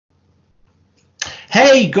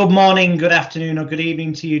Hey, good morning, good afternoon, or good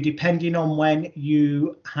evening to you, depending on when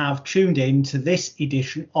you have tuned in to this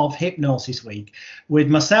edition of Hypnosis Week with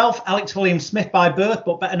myself, Alex Williams-Smith by birth,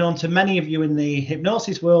 but better known to many of you in the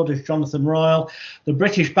hypnosis world as Jonathan Royal, the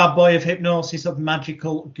British bad boy of hypnosis of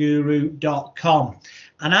magicalguru.com.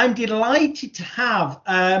 And I'm delighted to have,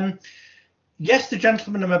 yes, the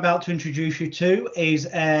gentleman I'm about to introduce you to is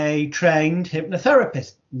a trained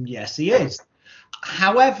hypnotherapist. Yes, he is.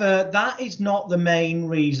 However, that is not the main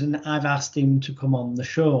reason I've asked him to come on the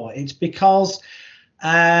show. It's because,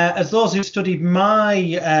 as those who studied my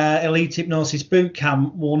Elite Hypnosis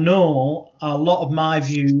Bootcamp will know, a lot of my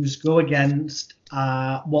views go against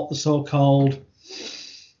what the so-called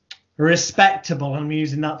respectable, I'm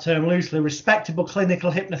using that term loosely, respectable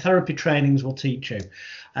clinical hypnotherapy trainings will teach you.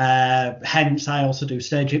 Hence, I also do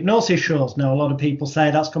stage hypnosis shows. Now, a lot of people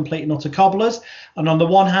say that's complete and utter cobblers. And on the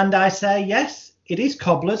one hand, I say, yes, it is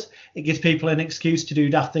cobblers. It gives people an excuse to do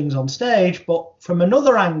daft things on stage. But from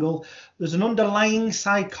another angle, there's an underlying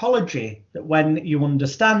psychology that when you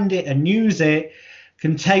understand it and use it,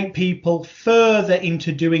 can take people further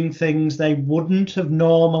into doing things they wouldn't have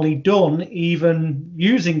normally done, even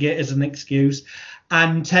using it as an excuse,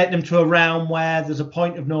 and take them to a realm where there's a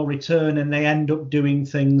point of no return and they end up doing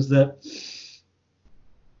things that,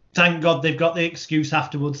 thank God they've got the excuse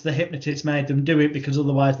afterwards, the hypnotist made them do it, because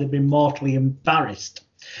otherwise they'd been mortally embarrassed.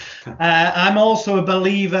 I'm also a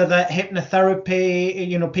believer that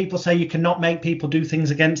hypnotherapy, people say you cannot make people do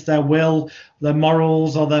things against their will, their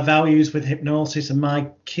morals or their values with hypnosis. And my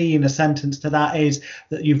key in a sentence to that is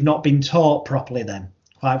that you've not been taught properly then,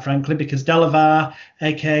 quite frankly, because Delavar,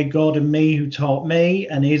 aka Gordon Mee, who taught me,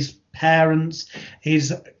 and his parents,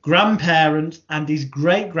 his grandparents and his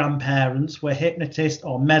great-grandparents were hypnotists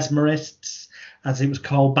or mesmerists, as it was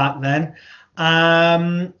called back then.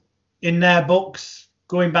 In their books,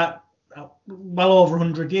 going back well over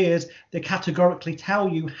 100 years, they categorically tell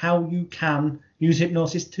you how you can use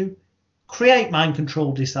hypnosis to create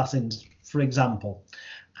mind-controlled assassins, for example.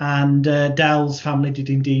 And Dell's family did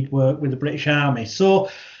indeed work with the British Army. So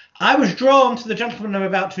I was drawn to the gentleman I'm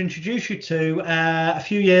about to introduce you to a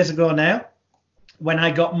few years ago now, when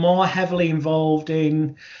I got more heavily involved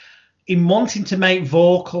in wanting to make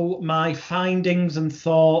vocal my findings and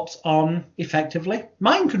thoughts on, effectively,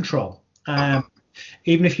 mind control.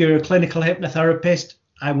 Even if you're a clinical hypnotherapist,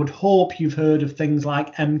 I would hope you've heard of things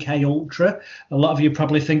like MK Ultra. A lot of you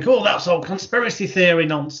probably think, oh, that's all conspiracy theory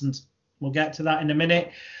nonsense. We'll get to that in a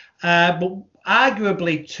minute. But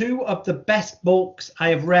arguably two of the best books I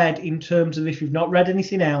have read, in terms of, if you've not read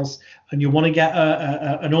anything else and you want to get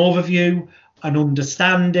an overview, an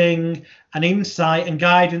understanding, an insight and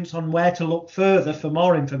guidance on where to look further for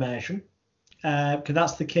more information, because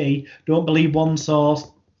that's the key. Don't believe one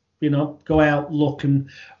source. Go out, look and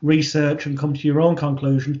research and come to your own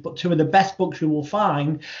conclusions. But two of the best books you will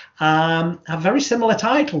find have very similar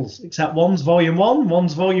titles, except one's volume 1,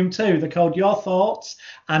 one's volume 2. They're called Your Thoughts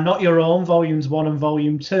and Not Your Own, volumes 1 and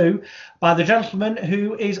volume 2, by the gentleman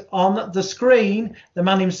who is on the screen, the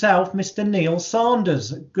man himself, Mr. Neil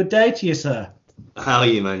Saunders. Good day to you, sir. How are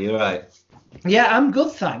you, man? You're right. Yeah, I'm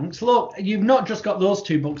good, thanks. Look, you've not just got those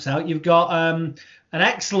two books out. You've got an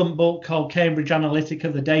excellent book called Cambridge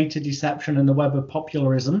Analytica, The Data Deception and the Web of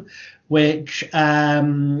Popularism, which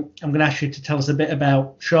I'm going to ask you to tell us a bit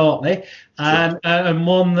about shortly. And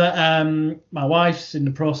one that my wife's in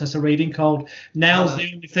the process of reading, called Now's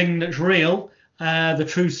the Only Thing That's Real, the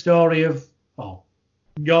true story of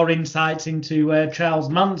your insights into Charles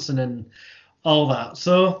Manson and all that.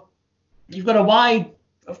 So you've got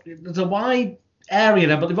there's a wide area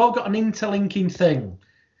there, but they've all got an interlinking thing.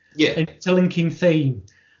 Yeah. Interlinking theme.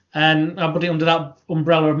 And I put it under that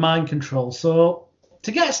umbrella of mind control. So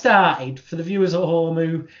to get started, for the viewers at home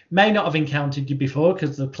who may not have encountered you before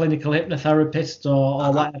because they're clinical hypnotherapists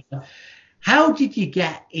or whatever, how did you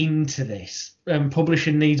get into this and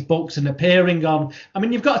publishing these books and appearing on? I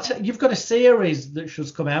mean, you've got a series that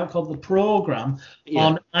should come out called The Program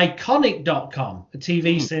on Iconic.com, a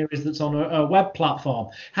TV series that's on a web platform.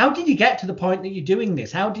 How did you get to the point that you're doing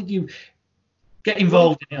this? How did you get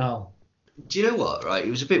involved in it all? Do you know what, right? It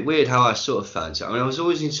was a bit weird how I sort of found it. I mean, I was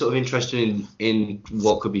always interested in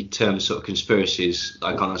what could be termed sort of conspiracies,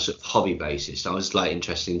 like on a sort of hobby basis. I was like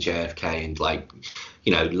interested in JFK and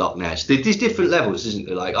Loch Ness. There's different levels, isn't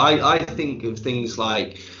there? Like I think of things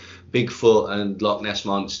like Bigfoot and Loch Ness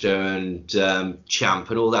Monster and Champ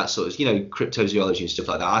and all that sort of, cryptozoology and stuff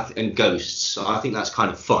like that, and ghosts. I think that's kind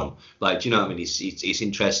of fun. Like, do you know what I mean? It's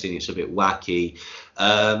interesting. It's a bit wacky.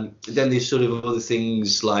 Then there's sort of other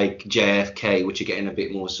things like JFK, which are getting a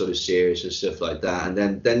bit more sort of serious and stuff like that.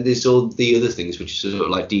 And then there's all the other things, which are sort of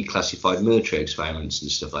like declassified military experiments and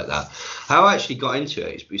stuff like that. How I actually got into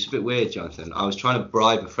it, it's a bit weird, Jonathan. I was trying to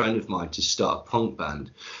bribe a friend of mine to start a punk band,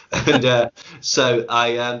 and so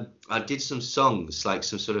I did some songs, like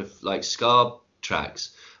some sort of like ska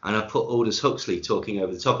tracks, and I put Aldous Huxley talking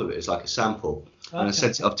over the top of it as like a sample. And I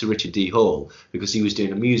sent it up to Richard D. Hall because he was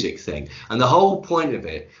doing a music thing. And the whole point of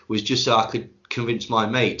it was just so I could convince my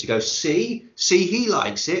mate to go, see, he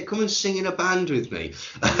likes it. Come and sing in a band with me.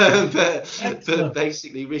 but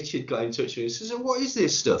basically, Richard got in touch with me and says, what is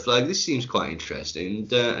this stuff? Like, this seems quite interesting.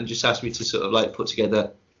 And just asked me to sort of like put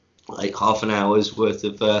together like half an hour's worth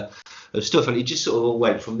of stuff. And it just sort of all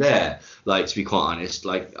went from there. Like, to be quite honest,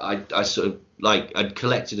 like I sort of like I'd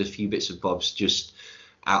collected a few bits of bobs just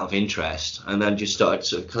out of interest, and then just started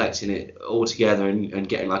sort of collecting it all together and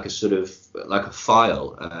getting like a sort of like a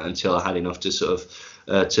file until I had enough to sort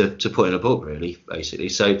of to put in a book, really, basically.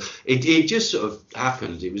 So it just sort of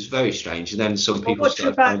happened. It was very strange. And then some people what's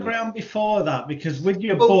your background before that? Because with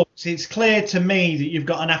your books, it's clear to me that you've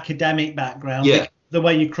got an academic background. Yeah. The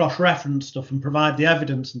way you cross-reference stuff and provide the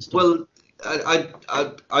evidence and stuff. Well,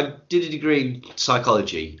 I did a degree in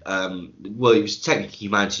psychology. Well, it was technically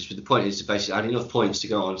humanities, but the point is that basically I had enough points to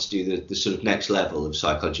go on to do the sort of next level of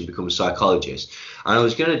psychology and become a psychologist. And I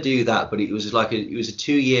was going to do that, but it was a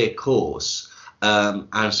 2-year course.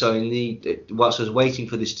 And so whilst I was waiting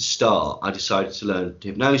for this to start, I decided to learn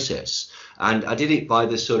hypnosis. And I did it by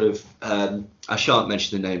the sort of, I shan't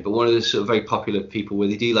mention the name, but one of the sort of very popular people where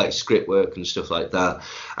they do like script work and stuff like that.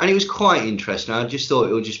 And it was quite interesting. I just thought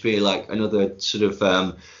it would just be like another sort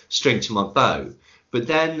of string to my bow. But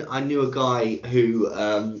then I knew a guy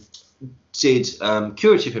who did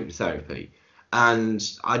curative hypnotherapy. And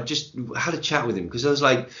I just had a chat with him because I was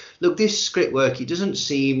like, look, this script work, it doesn't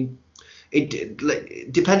seem...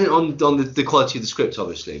 dependent on the quality of the script,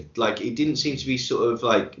 obviously, like it didn't seem to be sort of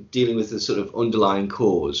like dealing with the sort of underlying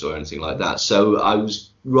cause or anything like that. So I was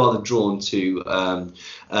rather drawn to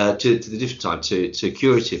the different type to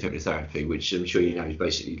curative hypnotherapy, which I'm sure you know is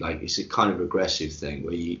basically like it's a kind of regressive thing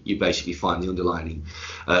where you basically find the underlying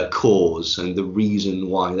cause and the reason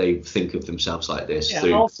why they think of themselves like this.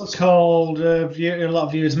 Yeah, also called a lot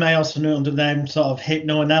of viewers may also know under the name sort of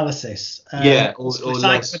hypnoanalysis. Or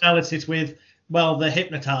psychoanalysis with the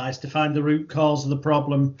hypnotized to find the root cause of the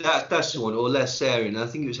problem. That's the one, or Les Arian. I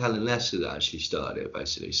think it was Helen Lesser that actually started it,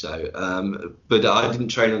 basically. So, but I didn't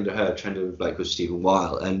train under her. I trained under a bloke called Stephen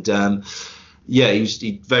Weil, and he was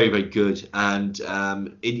very, very good, and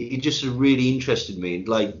it just really interested me.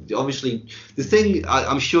 Like, obviously, the thing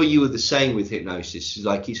I'm sure you were the same with hypnosis. Is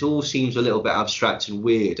like it all seems a little bit abstract and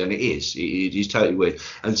weird, and it is. It is totally weird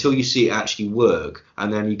until you see it actually work,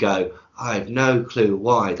 and then you go, I have no clue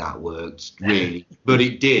why that worked, really, but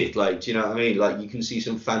it did. Like, do you know what I mean? Like, you can see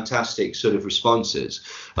some fantastic sort of responses.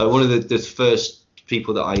 One of the first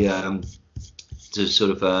people that I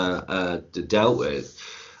dealt with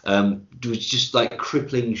was just like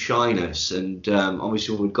crippling shyness, and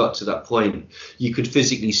obviously when we got to that point, you could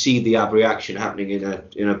physically see the abreaction happening in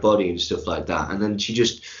her body and stuff like that. And then she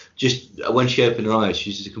just when she opened her eyes,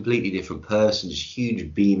 she's just a completely different person, just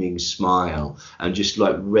huge beaming smile and just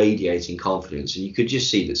like radiating confidence, and you could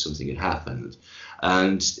just see that something had happened.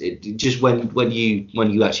 And it just when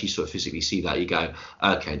you actually sort of physically see that, you go,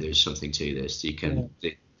 okay, there's something to this. You can.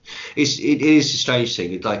 It is a strange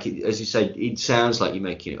thing. As you say, it sounds like you're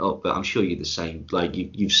making it up, but I'm sure you're the same. Like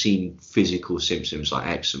you've seen physical symptoms like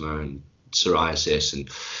eczema and psoriasis and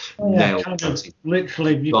nail cancer.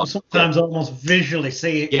 Literally, you can sometimes almost visually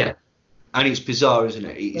see it. Yeah, and it's bizarre, isn't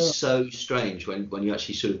it? It's so strange when you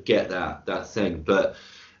actually sort of get that thing. But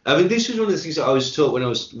I mean, this was one of the things that I was taught when I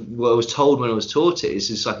was told when I was taught it.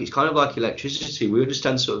 It's like it's kind of like electricity. We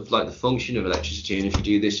understand sort of like the function of electricity, and if you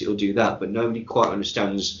do this, it'll do that. But nobody quite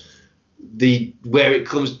understands where it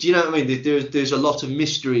comes. Do you know what I mean? There's a lot of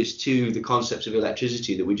mysteries to the concepts of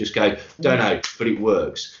electricity that we just go, don't know, but it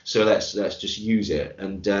works. So let's just use it.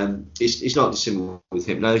 And it's not dissimilar with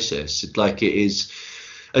hypnosis. Like it is,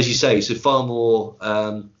 as you say, it's a far more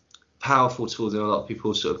powerful tool than a lot of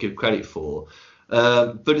people sort of give credit for.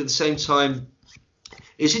 But at the same time,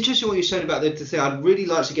 it's interesting what you're saying about the thing. I'd really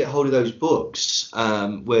like to get hold of those books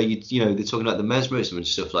where you know they're talking about the mesmerism and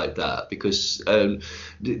stuff like that, because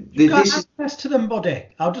you've got access to them, buddy.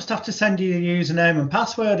 I'll just have to send you the username and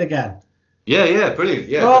password again. Yeah, brilliant.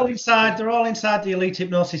 Yeah, they're all inside the Elite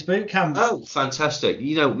Hypnosis Bootcamp. Oh, fantastic!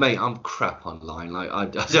 You know, mate, I'm crap online. Like I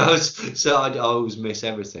always miss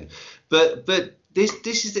everything. But this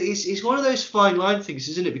is it's one of those fine line things,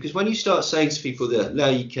 isn't it? Because when you start saying to people that now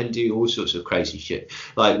you can do all sorts of crazy shit,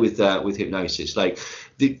 like with hypnosis, like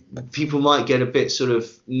people might get a bit sort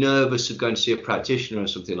of nervous of going to see a practitioner or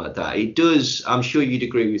something like that. It does. I'm sure you'd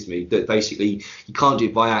agree with me that basically you can't do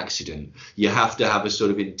it by accident. You have to have a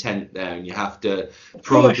sort of intent there, and you have to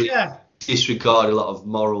probably disregard a lot of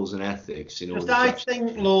morals and ethics in order. Because I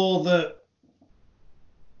think, Law, that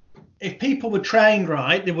if people were trained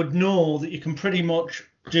right, they would know that you can pretty much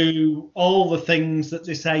do all the things that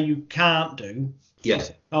they say you can't do.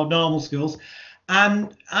 Yes. Or normal skills.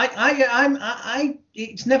 And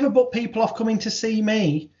it's never put people off coming to see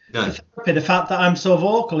me. No. The fact that I'm so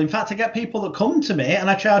vocal. In fact, I get people that come to me and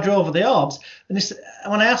I charge over the odds. And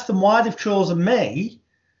when I ask them why they've chosen me,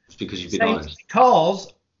 it's because you've been honest.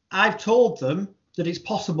 Because I've told them that it's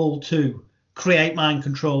possible to create mind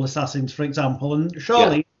control assassins, for example, and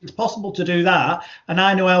surely it's possible to do that, and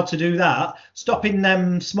I know how to do that. Stopping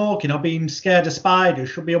them smoking or being scared of spiders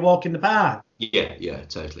should be a walk in the park. Yeah,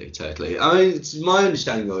 totally. I mean, it's my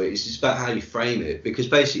understanding of it is just about how you frame it, because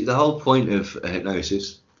basically the whole point of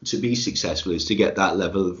hypnosis to be successful is to get that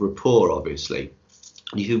level of rapport, obviously.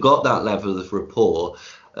 And if you've got that level of rapport,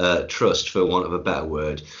 trust, for want of a better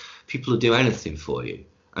word, people will do anything for you.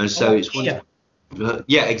 And so it's one.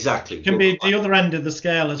 Yeah, exactly. It can be the other end of the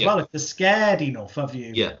scale as well if they're scared enough of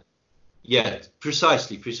you. Yeah,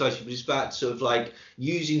 precisely. But it's about sort of like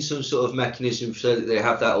using some sort of mechanism so that they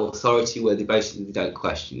have that authority where they basically don't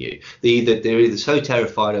question you. They're either so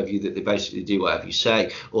terrified of you that they basically do whatever you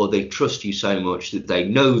say, or they trust you so much that they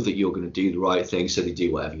know that you're going to do the right thing, so they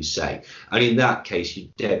do whatever you say. And in that case, you're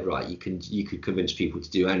dead right. You could convince people to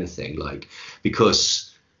do anything, like because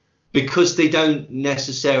they don't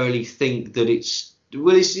necessarily think that it's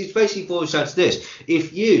basically boils down to this.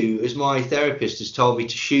 If you, as my therapist, has told me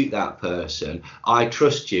to shoot that person, I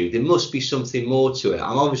trust you. There must be something more to it.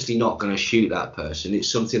 I'm obviously not going to shoot that person. It's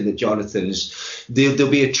something that there'll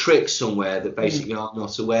be a trick somewhere that basically I'm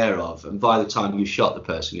not aware of. And by the time you shot the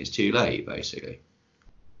person, it's too late, basically.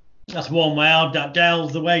 That's one way.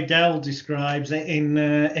 The way Dell describes it in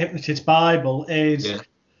Hypnotist Bible is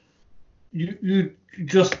you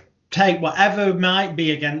just take whatever might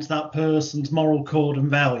be against that person's moral code and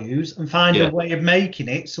values and find a way of making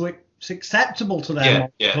it so it's acceptable to them.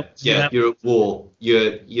 You're at war.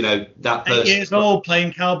 You're that person. 8 years old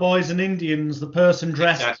playing cowboys and Indians. The person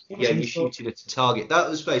dressed. Exactly. Yeah, you're shooting at a target. That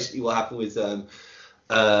was basically what happened with Sirhan.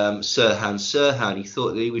 Sirhan, he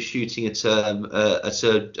thought that he was shooting at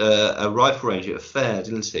a rifle range at a fair,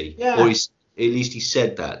 didn't he? Yeah. Or at least he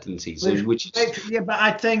said that, didn't he? So, but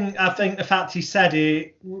I think the fact he said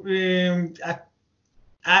it,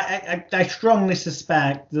 I strongly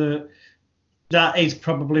suspect that is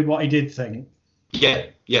probably what he did think. Yeah,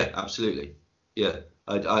 absolutely. Yeah,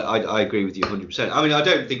 I agree with you 100%. I mean, I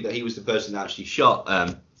don't think that he was the person that actually shot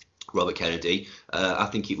Robert Kennedy. I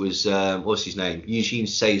think it was what's his name, Eugene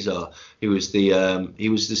Cesar, who was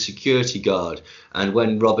the security guard. And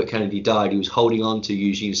when Robert Kennedy died, he was holding on to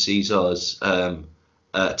Eugene Cesar's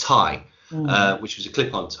tie, which was a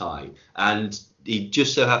clip-on tie, and he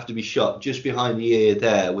just so happened to be shot just behind the ear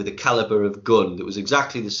there with a caliber of gun that was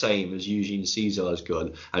exactly the same as Eugene Cesar's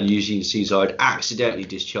gun. And Eugene Cesar had accidentally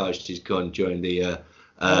discharged his gun during the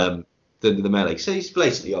melee. So he's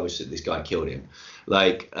blatantly obvious that this guy killed him.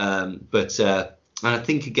 And I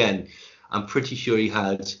think, again, I'm pretty sure he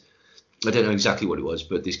had, I don't know exactly what it was,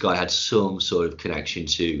 but this guy had some sort of connection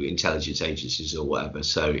to intelligence agencies or whatever.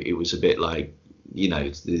 So it was a bit like,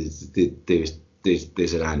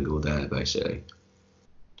 there's an angle there, basically.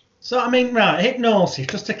 So, I mean, right, hypnosis,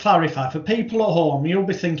 just to clarify, for people at home, you'll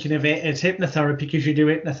be thinking of it as hypnotherapy because you do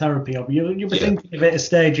hypnotherapy, or you'll be thinking of it as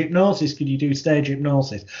stage hypnosis because you do stage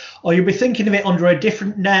hypnosis, or you'll be thinking of it under a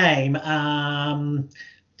different name,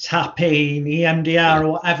 tapping, EMDR,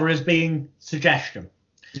 or whatever, as being suggestion.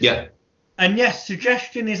 Yeah. And yes,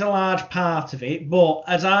 suggestion is a large part of it, but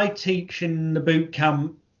as I teach in the boot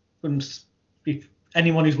camp, and if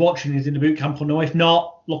anyone who's watching is in the boot camp will know, if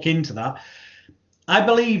not, look into that. I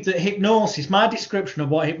believe that hypnosis, my description of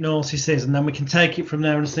what hypnosis is, and then we can take it from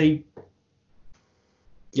there and see,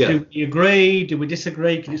 do we agree, do we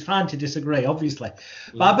disagree? Because it's fine to disagree, obviously.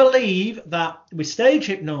 But I believe that with stage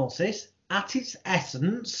hypnosis, at its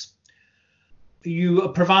essence, you are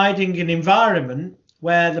providing an environment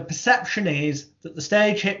where the perception is that the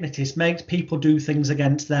stage hypnotist makes people do things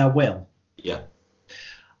against their will. Yeah.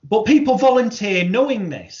 But people volunteer knowing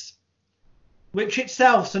this, which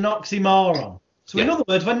itself is an oxymoron. So in other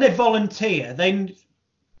words, when they volunteer, they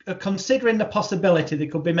are considering the possibility they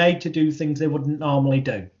could be made to do things they wouldn't normally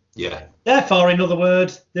do. Yeah. Therefore, in other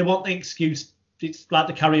words, they want the excuse it's like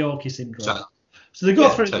the karaoke syndrome. So, So they go yeah,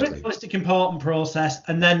 through totally. a ritualistic, important process,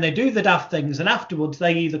 and then they do the daft things, and afterwards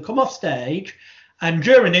they either come off stage, and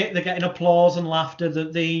during it they're getting applause and laughter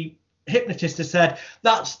that the hypnotist has said,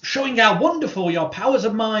 that's showing how wonderful your powers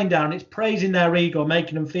of mind are, and it's praising their ego,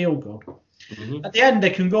 making them feel good. Mhm. At the end, they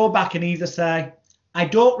can go back and either say, I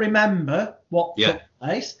don't remember what Yeah. took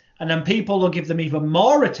place, and then people will give them even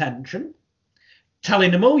more attention,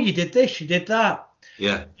 telling them, oh, you did this, you did that.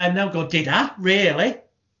 Yeah. And they'll go, did I? Really?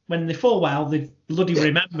 When they full well, they bloody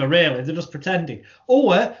remember, really. They're just pretending.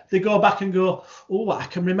 Or they go back and go, oh, I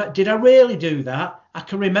can remember. Did I really do that? I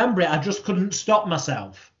can remember it. I just couldn't stop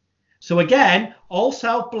myself. So again, all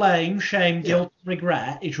self-blame, shame, guilt,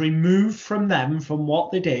 regret is removed from them, from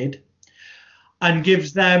what they did, and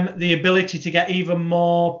gives them the ability to get even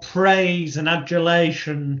more praise and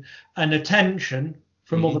adulation and attention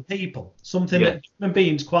from other people, something that human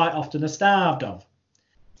beings quite often are starved of.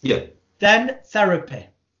 Yeah. Then therapy.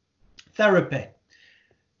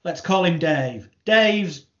 Let's call him Dave.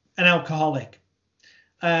 Dave's an alcoholic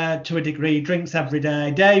to a degree, drinks every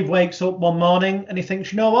day. Dave wakes up one morning and he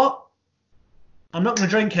thinks, you know what? I'm not going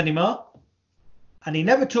to drink anymore. And he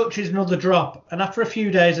never touches another drop. And after a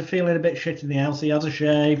few days of feeling a bit shit in the house, he has a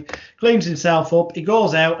shave, cleans himself up, he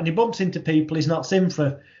goes out and he bumps into people he's not seen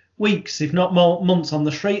for weeks, if not more months, on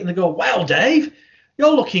the street. And they go, well, Dave,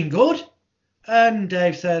 you're looking good. And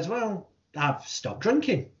Dave says, well, I've stopped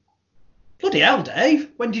drinking. Bloody hell,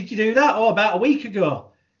 Dave, when did you do that? Oh, about a week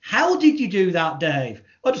ago. How did you do that, Dave?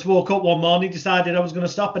 I just woke up one morning, decided I was going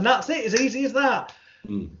to stop, and that's it, as easy as that.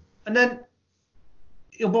 And then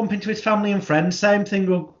he'll bump into his family and friends, same thing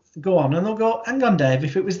will go on, and they'll go, hang on, Dave,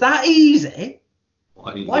 if it was that easy,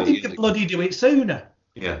 why did you bloody do it sooner?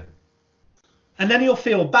 Yeah. And then he'll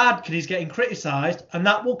feel bad because he's getting criticised, and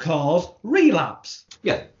that will cause relapse.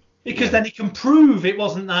 Yeah. Because then he can prove it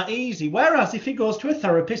wasn't that easy. Whereas if he goes to a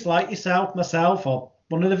therapist like yourself, myself, or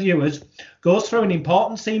one of the viewers, goes through an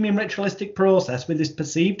important seeming ritualistic process with this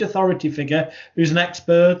perceived authority figure who's an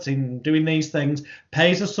expert in doing these things,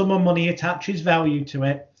 pays a sum of money, attaches value to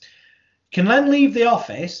it, can then leave the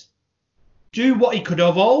office, do what he could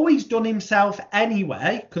have always done himself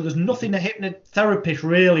anyway, because there's nothing a hypnotherapist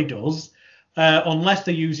really does, unless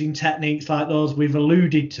they're using techniques like those we've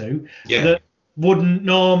alluded to, that wouldn't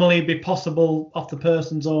normally be possible off the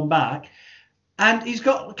person's own back. And he's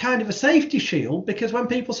got kind of a safety shield, because when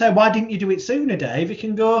people say, why didn't you do it sooner, Dave? He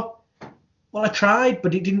can go, well, I tried,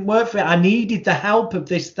 but it didn't work for me. I needed the help of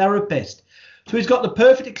this therapist. So he's got the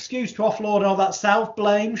perfect excuse to offload all that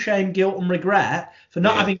self-blame, shame, guilt and regret for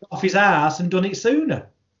not having got off his ass and done it sooner.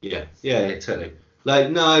 Yeah, totally. Like,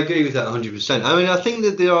 no, I agree with that 100%. I mean, I think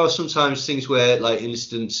that there are sometimes things where, like,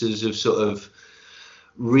 instances of sort of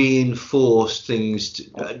reinforce things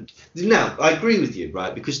now I agree with you,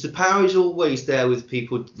 right, because the power is always there with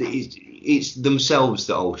people. It's themselves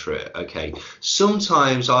that alter it. Okay,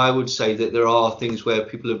 sometimes I would say that there are things where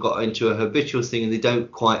people have got into a habitual thing and they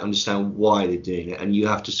don't quite understand why they're doing it, and you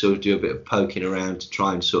have to sort of do a bit of poking around to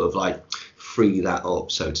try and sort of like free that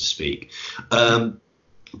up, so to speak. But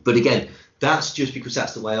again, that's just because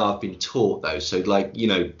that's the way I've been taught, though. So, like, you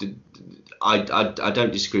know, I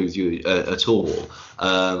don't disagree with you at all.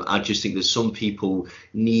 I just think that some people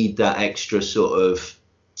need that extra sort of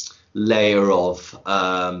layer of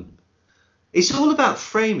it's all about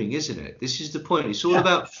framing, isn't it? This is the point. It's all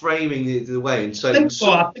about framing the way. And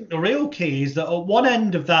so I think the real key is that at one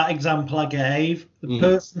end of that example I gave, the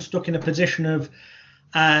person stuck in a position of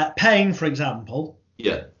pain, for example,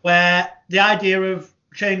 where the idea of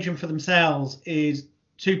changing for themselves is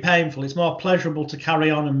too painful. It's more pleasurable to carry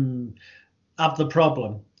on and have the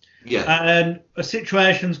problem. And a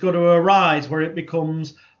situation's got to arise where it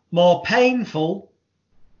becomes more painful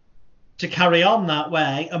to carry on that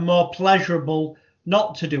way and more pleasurable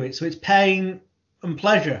not to do it. So it's pain and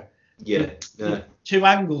pleasure. Two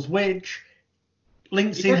angles, which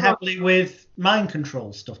links in heavily with mind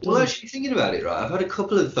control stuff. Well, actually, thinking about it, right, I've had a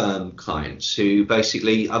couple of clients who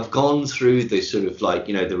basically I've gone through this sort of like,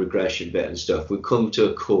 you know, the regression bit and stuff. We've come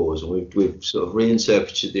to a cause and we've sort of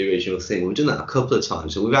reinterpreted the original thing. We've done that a couple of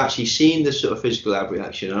times, and we've actually seen the sort of physical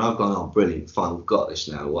reaction, and I've gone, oh, brilliant, fine, we've got this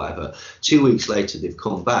now, whatever. 2 weeks later, they've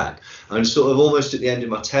come back, and sort of almost at the end of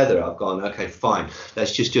my tether, I've gone, okay, fine,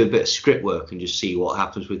 let's just do a bit of script work and just see what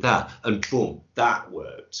happens with that. And boom, that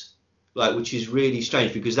worked. Like, which is really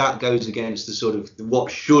strange, because that goes against the sort of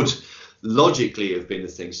what should logically have been the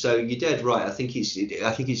thing. So you're dead right. I think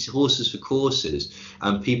it's horses for courses,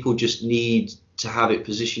 and people just need to have it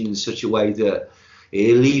positioned in such a way that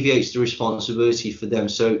it alleviates the responsibility for them.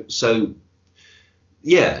 So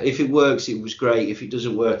yeah, if it works, it was great. If it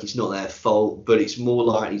doesn't work, it's not their fault, but it's more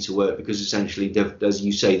likely to work because essentially, as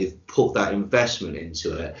you say, they've put that investment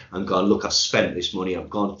into it and gone, look, I've spent this money, I've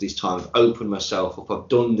gone this time, I've opened myself up, I've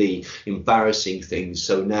done the embarrassing things,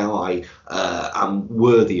 so now I am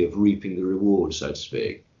worthy of reaping the reward, so to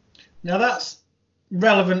speak. Now that's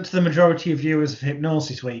relevant to the majority of viewers of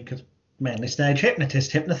Hypnosis Week, because mainly stage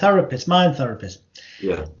hypnotist, hypnotherapist, mind therapist.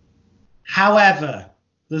 Yeah. However,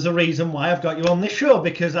 there's a reason why I've got you on this show,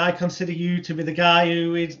 because I consider you to be the guy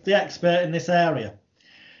who is the expert in this area.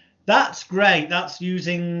 That's great. That's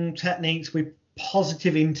using techniques with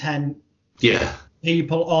positive intent. Yeah.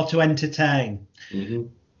 People or to entertain. Mm-hmm.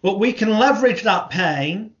 But we can leverage that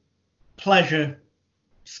pain, pleasure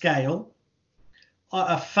scale at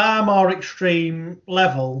a far more extreme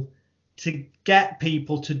level to get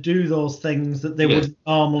people to do those things that they would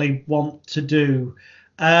normally want to do.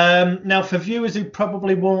 Now, for viewers who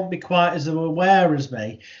probably won't be quite as aware as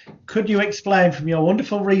me, could you explain from your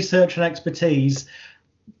wonderful research and expertise,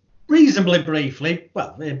 reasonably briefly,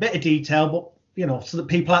 well, a bit of detail, but, so that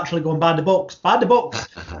people actually go and buy the books,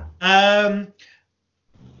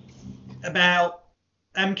 about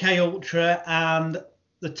MK Ultra and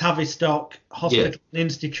the Tavistock Hospital and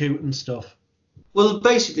Institute and stuff? Well,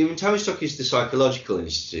 basically, Tavistock is the psychological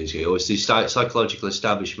institute, or it's the psychological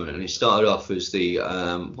establishment, and it started off as the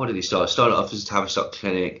what did it start? It started off as the Tavistock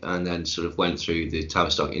Clinic, and then sort of went through the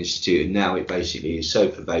Tavistock Institute, and now it basically is so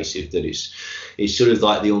pervasive that it's sort of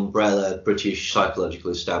like the umbrella British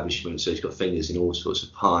psychological establishment. So it's got fingers in all sorts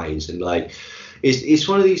of pies, and like it's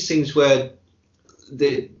one of these things where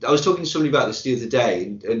I was talking to somebody about this the other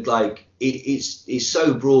day, and like it's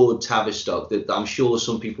so broad, Tavistock, that I'm sure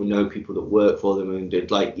some people know people that work for them,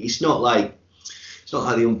 and like it's not like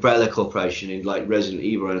the Umbrella Corporation in like Resident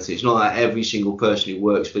Evil or anything. It's not like every single person who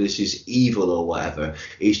works for this is evil or whatever.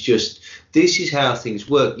 It's just, this is how things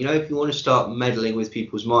work. If you want to start meddling with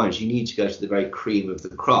people's minds, you need to go to the very cream of the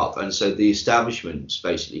crop, and so the establishments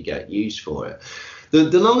basically get used for it.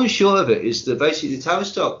 The long and short of it is that basically the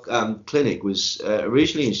Tavistock Clinic was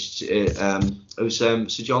originally it was Sir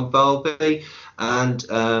John Bowlby and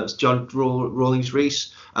John Rawlings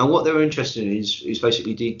Rees, and what they were interested in is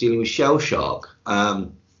basically dealing with shell shock,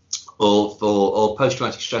 or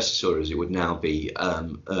post-traumatic stress disorder, as it would now be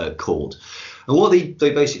called. And what they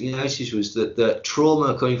basically noticed was that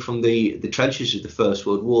trauma coming from the trenches of the First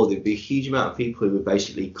World War, there'd be a huge amount of people who would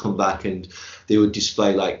basically come back and they would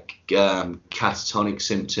display like catatonic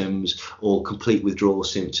symptoms or complete withdrawal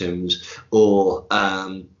symptoms, or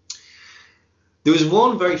there was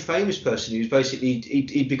one very famous person who's basically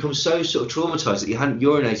he'd become so sort of traumatized that he hadn't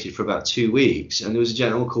urinated for about 2 weeks, and there was a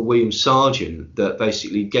gentleman called William Sargent that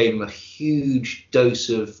basically gave him a huge dose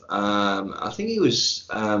of I think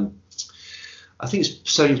it's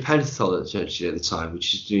sodium pentothal at the time,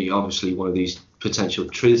 which is obviously one of these potential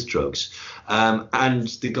truth drugs. And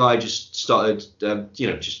the guy just started,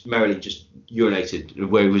 just merrily just urinated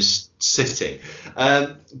where he was sitting.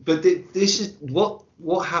 But this is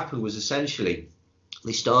what happened was essentially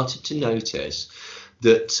they started to notice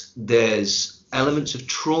that there's elements of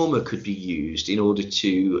trauma could be used in order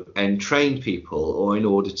to entrain people, or in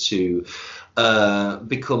order to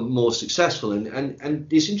become more successful. And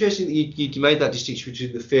it's interesting that you made that distinction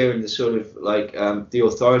between the fear and the sort of like the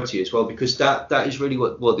authority as well, because that is really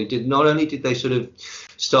what they did. Not only did they sort of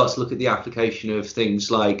start to look at the application of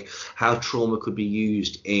things like how trauma could be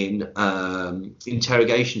used in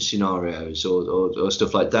interrogation scenarios or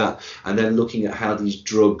stuff like that, and then looking at how these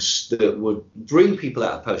drugs that would bring people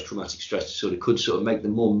out of post-traumatic stress disorder could sort of make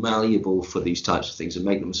them more malleable for these types of things and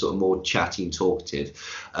make them sort of more chatty and talkative.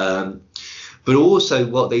 But also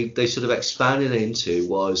what they sort of expanded into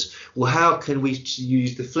was, well, how can we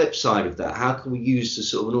use the flip side of that? How can we use the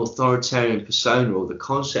sort of an authoritarian persona, or the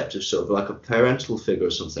concept of sort of like a parental figure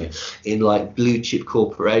or something, in like blue chip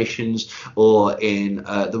corporations or in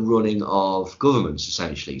the running of governments,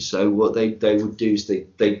 essentially. So what they would do is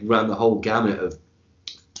they ran the whole gamut of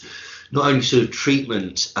not only sort of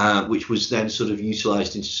treatment, which was then sort of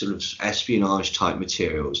utilized into sort of espionage type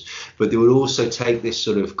materials, but they would also take this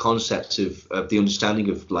sort of concept of the understanding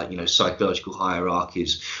of, like, psychological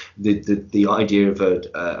hierarchies, the idea of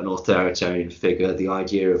an authoritarian figure, the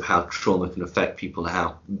idea of how trauma can affect people, and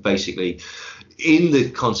how basically in the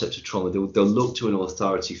concept of trauma they'll look to an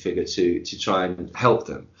authority figure to try and help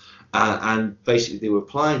them. And basically they were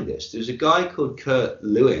applying this. There's a guy called Kurt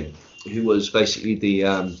Lewin, who was basically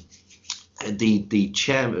the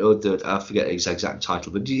chairman, or I forget his exact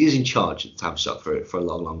title, but he is in charge at Tavistock for a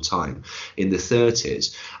long time in the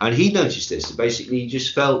 30s. And he noticed this. Basically, he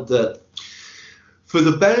just felt that for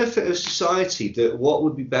the benefit of society, that what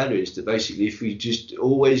would be better is that basically if we just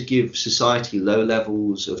always give society low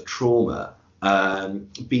levels of trauma,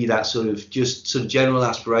 be that sort of general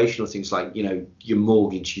aspirational things like, you know, your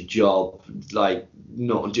mortgage, your job, like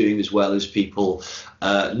not doing as well as people,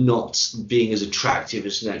 not being as attractive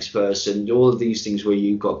as the next person, all of these things where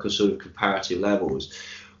you've got sort of comparative levels.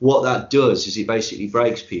 What that does is it basically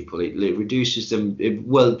breaks people. It reduces them.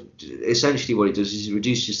 Essentially what it does is it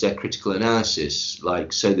reduces their critical analysis,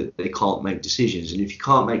 like so that they can't make decisions. And if you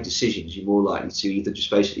can't make decisions, you're more likely to either just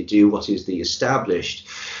basically do what is the established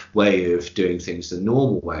way of doing things, the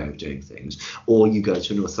normal way of doing things, or you go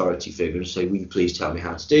to an authority figure and say, will you please tell me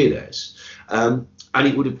how to do this? And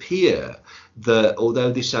it would appear that,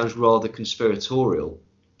 although this sounds rather conspiratorial,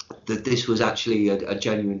 that this was actually a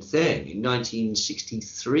genuine thing. In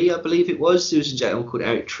 1963, I believe it was, there was a gentleman called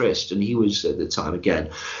Eric Trist, and he was at the time, again,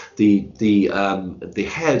 the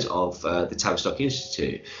head of the Tavistock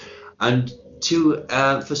Institute. And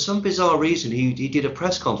for some bizarre reason, he did a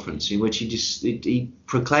press conference in which he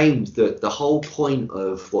proclaimed that the whole point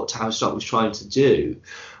of what Tavistock was trying to do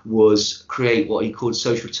was create what he called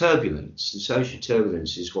social turbulence. And social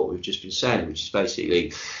turbulence is what we've just been saying, which is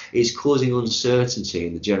basically it's causing uncertainty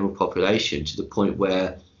in the general population to the point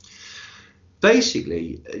where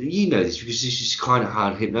basically, you know this because this is kind of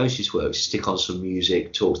how hypnosis works. Stick on some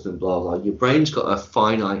music, talk to them, blah, blah. Your brain's got a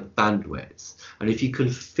finite bandwidth. And if you can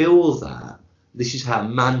fill that, this is how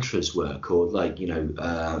mantras work, or like, you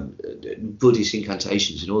know, Buddhist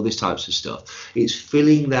incantations and all these types of stuff. It's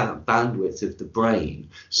filling that bandwidth of the brain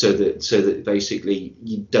so that basically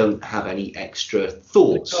you don't have any extra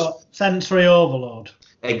thoughts. Sensory overload.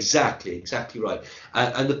 Exactly right.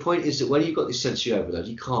 And the point is that when you've got this sensory overload,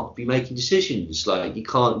 you can't be making decisions. Like you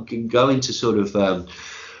can't go into sort of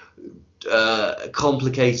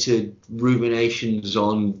complicated ruminations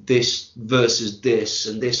on this versus this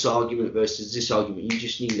and this argument versus this argument. You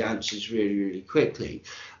just need answers really, really quickly.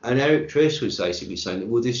 And Eric Trist was basically saying that,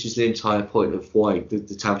 well, this is the entire point of why the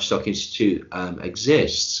Tavistock Institute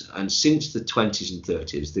exists. And since the 20s and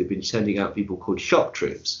 30s, they've been sending out people called shock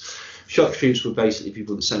troops. Shock troops were basically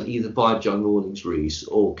people that sent either by John Rawlings Rees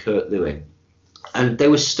or Kurt Lewin. And they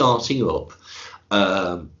were starting up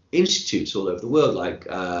institutes all over the world, like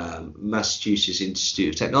Massachusetts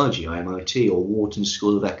Institute of Technology, MIT, or Wharton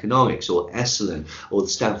School of Economics, or Esalen, or the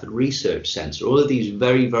Stanford Research Center. All of these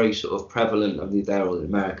very, very sort of prevalent, I mean, they're all in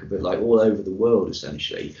America, but like all over the world,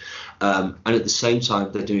 essentially. And at the same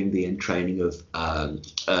time, they're doing the training of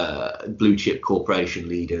blue chip corporation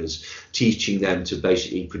leaders, teaching them to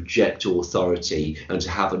basically project authority and to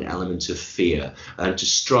have an element of fear and to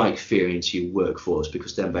strike fear into your workforce,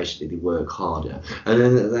 because then basically they work harder. And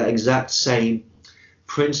then that exact same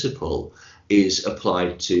principle is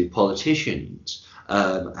applied to politicians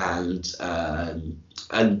and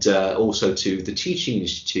also to the teaching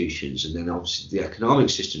institutions, and then obviously the economic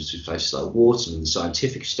systems through places like Wharton, and the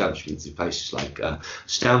scientific establishment through places like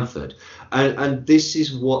Stanford. And this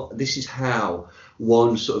is how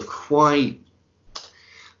one sort of quite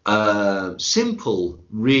simple,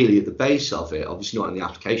 really, at the base of it, obviously not in the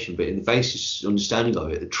application, but in the basis understanding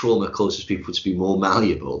of it, the trauma causes people to be more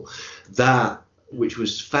malleable. That which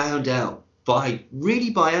was found out by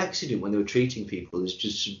accident when they were treating people has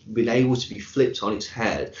just been able to be flipped on its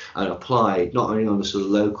head and applied not only on a sort of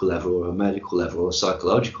local level or a medical level or a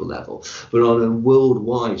psychological level, but on a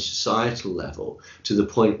worldwide societal level, to the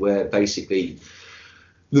point where basically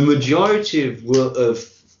the majority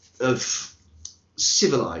of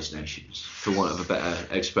civilized nations, for want of a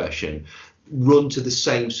better expression, run to the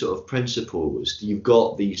same sort of principles. You've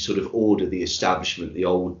got the sort of order, the establishment, the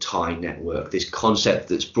old tie network, this concept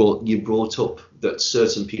that's brought up that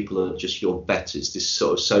certain people are just your betters, this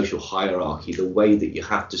sort of social hierarchy, the way that you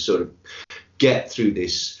have to sort of get through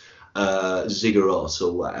this ziggurat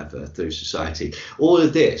or whatever through society. All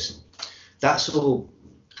of this, that's all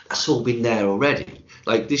been there already.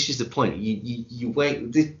 Like, this is the point. You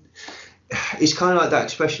wait. It's kind of like that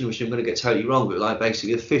expression, which I'm going to get totally wrong, but like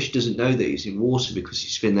basically a fish doesn't know that he's in water because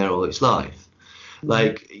he's been there all its life.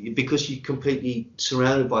 Like, because you're completely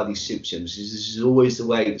surrounded by these symptoms, this is always the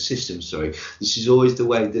way the system, this is always the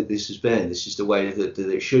way that this has been, this is the way that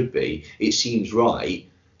it should be, it seems right,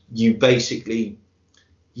 you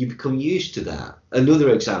become used to that.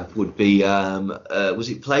 Another example would be, was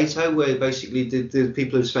it Plato, where basically the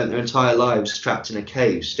people have spent their entire lives trapped in a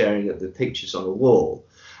cave staring at the pictures on a wall,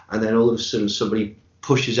 and then all of a sudden somebody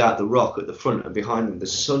pushes out the rock at the front, and behind them the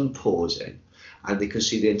sun pours in, and they can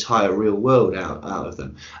see the entire real world out of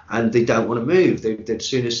them, and they don't want to move. They'd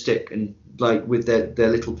sooner stick and like with their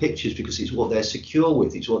little pictures, because it's what they're secure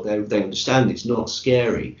with, it's what they understand. It's not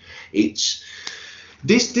scary. It's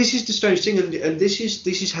This is the strange thing, and this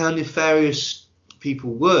is how nefarious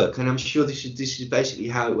people work, and I'm sure this is basically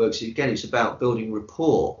how it works. Again, it's about building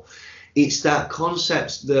rapport. It's that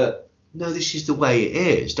concept that no, this is the way it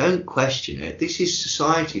is. Don't question it. This is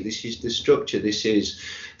society. This is the structure. This is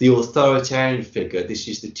the authoritarian figure. This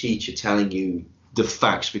is the teacher telling you the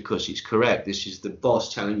facts because it's correct. This is the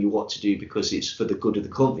boss telling you what to do because it's for the good of the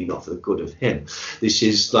company, not for the good of him. This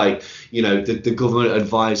is like, the government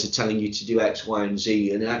advisor telling you to do X, Y, and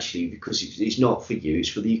Z, and actually because it's not for you, it's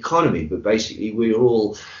for the economy. But basically, we're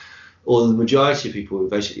all, or the majority of people are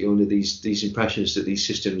basically under these impressions that these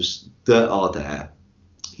systems that are there,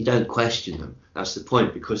 you don't question them. That's the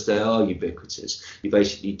point, because they are ubiquitous. You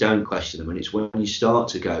basically don't question them, and it's when you start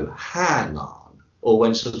to go, hang on, or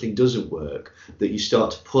when something doesn't work, that you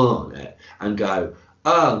start to pull on it and go,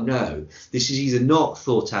 oh no, this is either not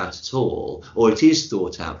thought out at all, or it is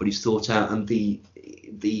thought out, but it's thought out and the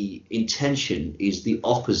intention is the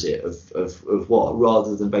opposite of what,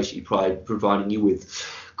 rather than basically providing you with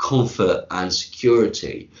comfort and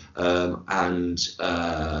security, and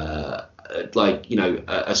a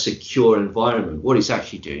secure environment. What it's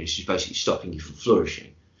actually doing is just basically stopping you from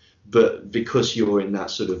flourishing. But because you're in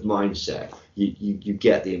that sort of mindset, you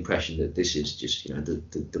get the impression that this is just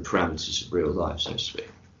the parameters of real life, so to speak.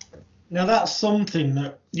 Now that's something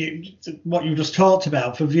that what you just talked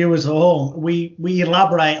about for viewers at home. We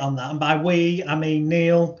elaborate on that, and by we I mean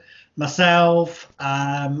Neil, myself.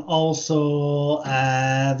 Also,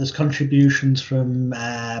 there's contributions from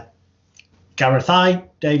Gareth Icke,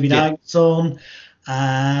 David Icke's son,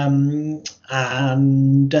 and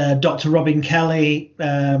Dr. Robin Kelly,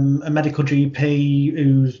 a medical GP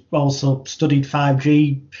who's also studied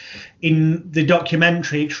 5G, in the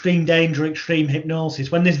documentary Extreme Danger, Extreme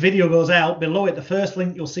Hypnosis. When this video goes out, below it, the first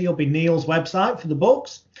link you'll see will be Neil's website for the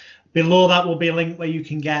books. Below that will be a link where you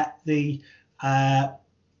can get the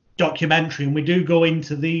documentary, and we do go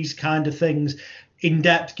into these kind of things in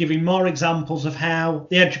depth, giving more examples of how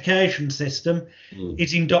the education system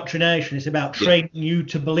is indoctrination. It's about training you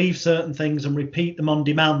to believe certain things and repeat them on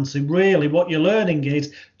demand. So really what you're learning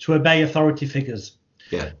is to obey authority figures.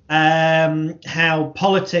 How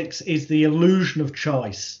politics is the illusion of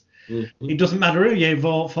choice. It doesn't matter who you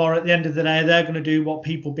vote for. At the end of the day, they're going to do what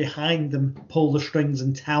people behind them pull the strings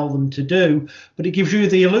and tell them to do. But it gives you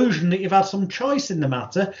the illusion that you've had some choice in the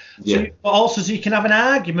matter. But also so you can have an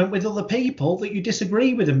argument with other people that you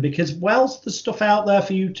disagree with them, because whilst there's stuff out there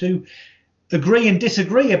for you to agree and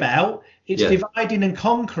disagree about, it's dividing and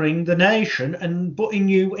conquering the nation and putting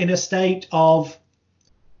you in a state of,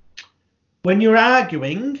 when you're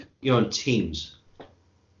arguing, you're on teams.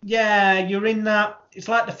 You're in that. It's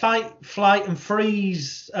like the fight, flight, and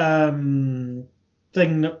freeze thing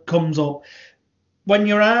that comes up. When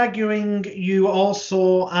you're arguing, you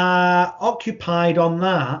also are occupied on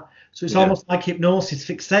that. So it's almost like hypnosis,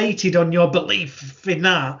 fixated on your belief in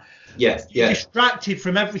that. You're distracted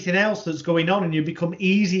from everything else that's going on, and you become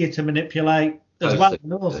easier to manipulate as well.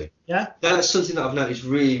 That's something that I've noticed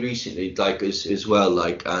really recently, like as well,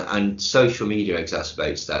 like and social media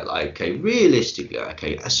exacerbates that. Like,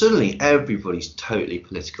 realistically, suddenly everybody's totally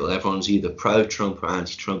political. Everyone's either pro-Trump or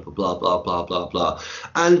anti-Trump or blah blah blah blah blah.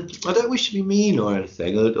 And I don't wish to be mean or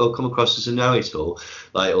anything, or come across as a know-it-all,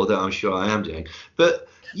 like, although I'm sure I am doing, but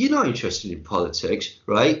you're not interested in politics,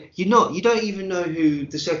 right? You don't even know who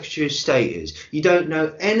the Secretary of State is. You don't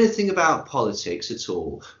know anything about politics at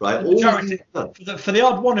all, right? For the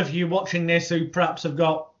odd one of you watching this who perhaps have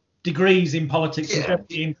got degrees in politics and are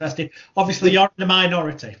interested, obviously you're in the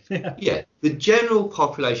minority. The general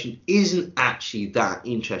population isn't actually that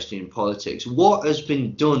interested in politics. What has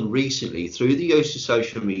been done recently through the use of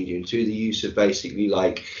social media and through the use of basically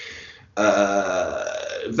like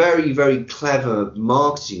very, very clever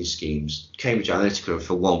marketing schemes, Cambridge Analytica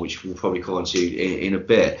for one, which we'll probably come on to in a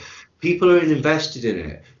bit. People are invested in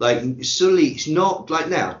it. Like, suddenly, it's not like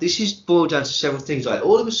now. This is boiled down to several things. Like,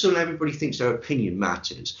 all of a sudden, everybody thinks their opinion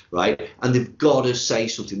matters, right? And they've got to say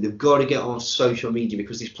something. They've got to get on social media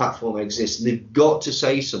because this platform exists, and they've got to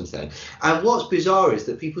say something. And what's bizarre is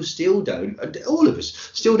that people still don't. All of us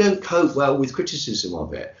still don't cope well with criticism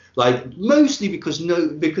of it. Like, mostly because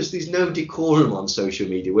there's no decorum on social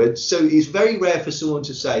media. So it's very rare for someone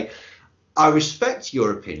to say, I respect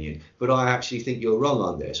your opinion, but I actually think you're wrong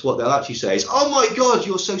on this. What they'll actually say is, oh my God,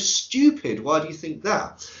 you're so stupid. Why do you think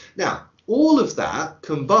that? Now, all of that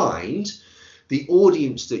combined the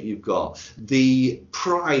audience that you've got, the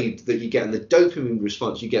pride that you get, and the dopamine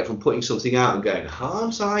response you get from putting something out and going,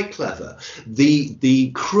 aren't I clever?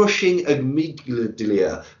 The crushing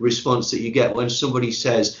amygdala response that you get when somebody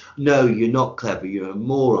says, no, you're not clever, you're a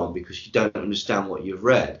moron because you don't understand what you've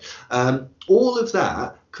read. All of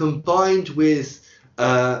that combined with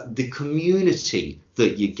the community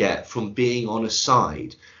that you get from being on a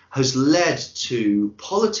side has led to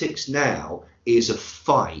politics now is a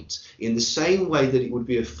fight in the same way that it would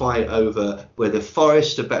be a fight over whether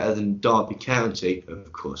Forest are better than Derby County.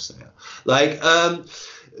 Of course they are. Like,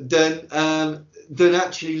 than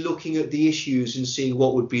actually looking at the issues and seeing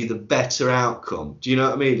what would be the better outcome. Do you know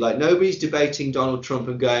what I mean? Like, nobody's debating Donald Trump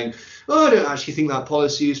and going, oh, I don't actually think that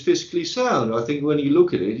policy is fiscally sound. I think when you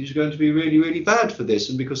look at it, it's going to be really, really bad for this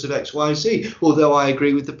and because of X, Y, Z, although I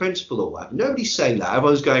agree with the principle or whatever. Nobody's saying that.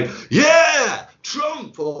 Everyone's going, yeah,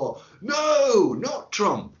 Trump, or no, not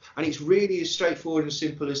Trump. And it's really as straightforward and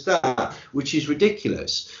simple as that, which is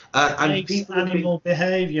ridiculous. And people animal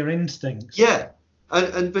behaviour instincts. Yeah.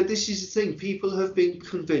 But this is the thing, people have been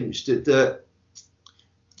convinced that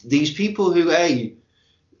these people who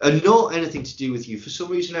are not anything to do with you, for some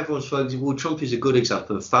reason everyone's focusing, well, Trump is a good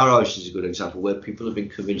example, Farage is a good example, where people have been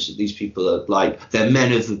convinced that these people are like, they're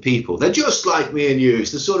men of the people, they're just like me and you,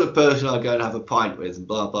 it's the sort of person I go and have a pint with and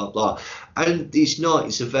blah blah blah. And it's not,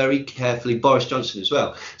 it's a very carefully, Boris Johnson as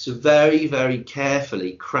well, it's a very, very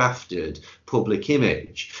carefully crafted public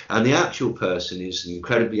image, and the actual person is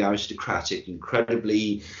incredibly aristocratic,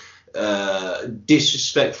 incredibly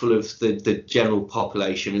disrespectful of the general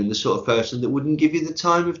population, and the sort of person that wouldn't give you the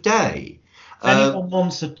time of day. Anyone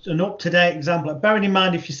wants an up-to-date example, bearing in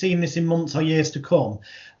mind if you're seeing this in months or years to come,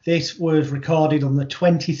 this was recorded on the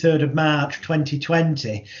 23rd of March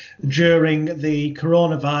 2020 during the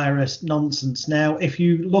coronavirus nonsense. Now, if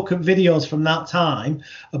you look at videos from that time,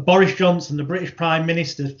 Boris Johnson, the British Prime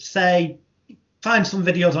Minister, find some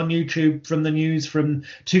videos on YouTube from the news from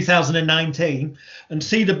 2019 and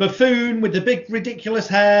see the buffoon with the big ridiculous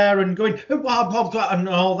hair and going and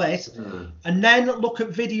all this, and then look at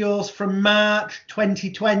videos from March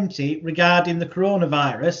 2020 regarding the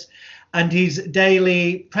coronavirus and his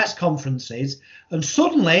daily press conferences, and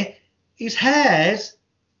suddenly his hair's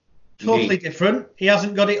totally different. He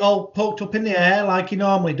hasn't got it all poked up in the air like he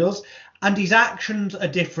normally does, and his actions are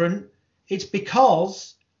different. It's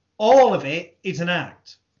because all of it is an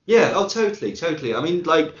act. Yeah, oh, totally. I mean,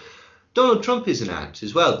 like, Donald Trump is an act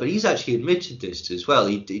as well, but he's actually admitted this as well.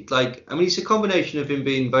 It's a combination of him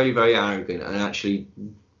being very, very arrogant and actually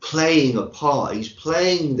playing a part. He's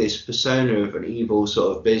playing this persona of an evil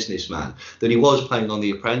sort of businessman that he was playing on The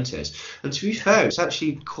Apprentice. And to be fair, it's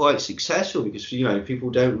actually quite successful because, you know, people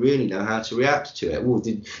don't really know how to react to it. Well,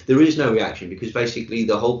 there is no reaction because basically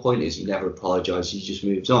the whole point is he never apologises, he just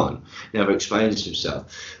moves on, never explains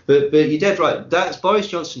himself. But you're dead right. That's Boris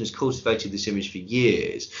Johnson has cultivated this image for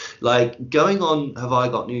years. Like, going on Have I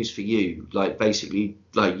Got News for You, like basically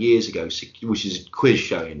like years ago, which is a quiz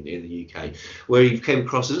show in the UK, where he came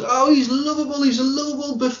across as, oh, he's lovable, he's a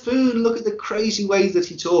lovable buffoon, look at the crazy ways that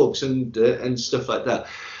he talks and stuff like that.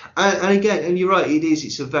 And again, and you're right,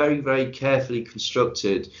 it's a very, very carefully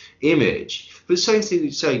constructed image. But the same thing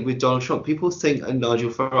you say with Donald Trump, people think, and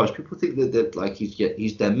Nigel Farage, people think that like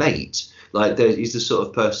he's their mate, like he's the sort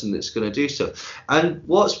of person that's going to do stuff. And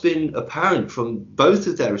what's been apparent from both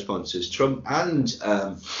of their responses, Trump and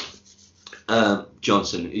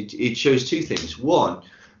Johnson, it shows two things. One,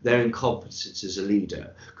 their incompetence as a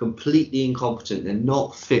leader, completely incompetent. They're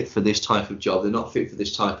not fit for this type of job. They're not fit for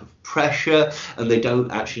this type of pressure, and they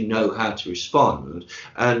don't actually know how to respond.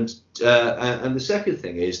 And the second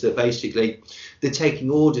thing is that basically they're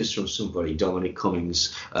taking orders from somebody, Dominic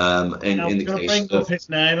Cummings. In the case of his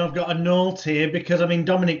name, I've got a note here because I mean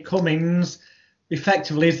Dominic Cummings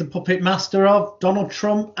effectively is the puppet master of Donald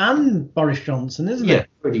Trump and Boris Johnson, isn't it?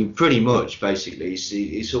 Yeah, pretty much, basically.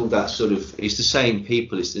 It's all that sort of, it's the same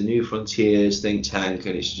people. It's the New Frontiers think tank,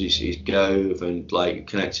 and it's Gove, and like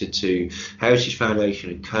connected to Heritage Foundation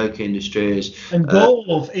and Koch Industries. And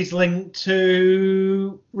Gove is linked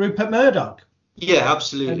to Rupert Murdoch. Yeah,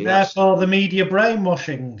 absolutely. And therefore the media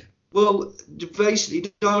brainwashing. Well,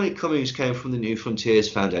 basically, Dominic Cummings came from the New Frontiers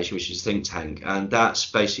Foundation, which is a think tank, and that's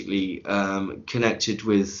basically connected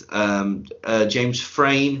with James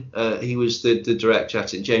Frain. He was the director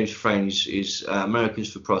at it. James Frain is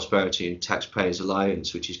Americans for Prosperity and Taxpayers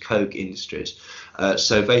Alliance, which is Koch Industries.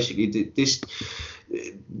 So basically,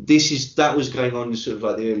 that was going on in sort of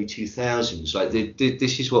like the early 2000s. Like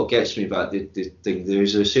this is what gets me about the thing. There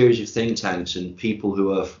is a series of think tanks and people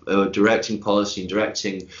who are directing policy and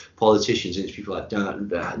directing politicians. And it's people like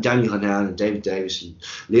Daniel Hannan and David Davis and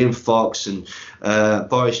Liam Fox and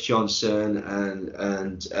Boris Johnson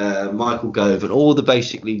and Michael Gove and all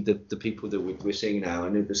basically the people that we're seeing now.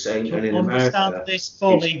 And in the same, and in America, this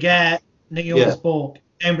fully. Get Neil's book,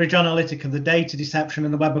 Cambridge Analytica, The Data Deception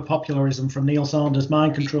and the Web of Popularism, from Neil Saunders,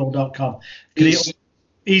 mindcontrol.com.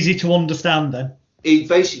 Easy to understand then.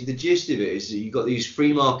 Basically, the gist of it is that you've got these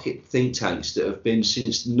free market think tanks that have been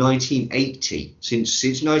since 1980. Since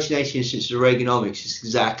 1980 and since the Reaganomics, it's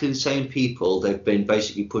exactly the same people. They've been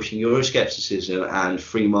basically pushing Euroscepticism and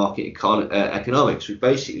free market economics, which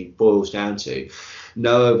basically boils down to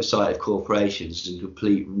no oversight of corporations and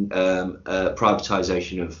complete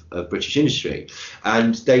privatisation of British industry.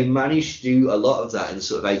 And they managed to do a lot of that in the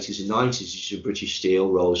sort of 80s and 90s. British Steel,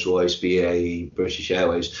 Rolls-Royce, BAE, British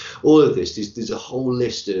Airways, all of this. There's a whole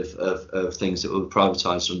list of things that were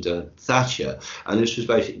privatised under Thatcher. And this was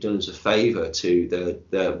basically done as a favour to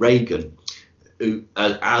the Reagan,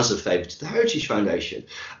 as a favour to the Heritage Foundation.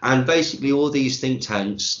 And basically all these think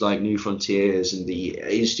tanks like New Frontiers and the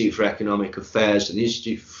Institute for Economic Affairs and the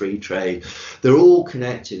Institute for Free Trade, they're all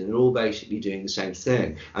connected and they're all basically doing the same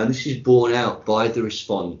thing. And this is borne out by the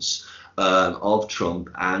response of Trump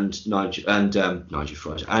and Boris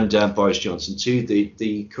Johnson to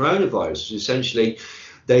the coronavirus. Essentially,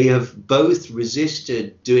 they have both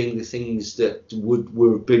resisted doing the things that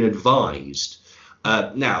would have been advised.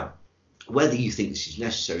 Now, whether you think this is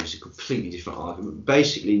necessary is a completely different argument.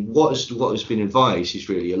 Basically, what has been advised is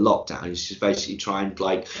really a lockdown. It's just basically trying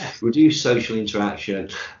to reduce social interaction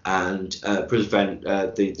and prevent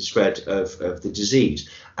the spread of the disease.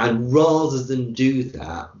 And rather than do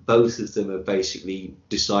that, both of them have basically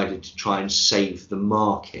decided to try and save the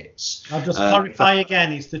markets. I'll just clarify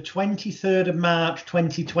again. It's the 23rd of March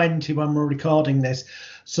 2020 when we're recording this.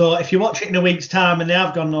 So if you watch it in a week's time and they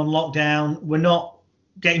have gone on lockdown, we're not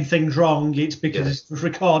getting things wrong. It's because it was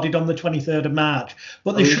recorded on the 23rd of March,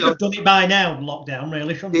 but they should have done it by now. Lockdown,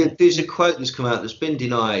 really, shouldn't they? There's a quote that's come out that's been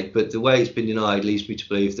denied, but the way it's been denied leads me to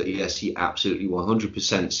believe that yes, he absolutely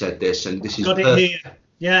 100% said this, and this is got it here.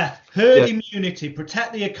 Yeah, herd immunity,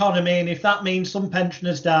 protect the economy, and if that means some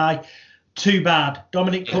pensioners die, too bad.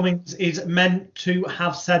 Dominic Cummings is meant to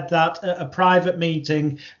have said that at a private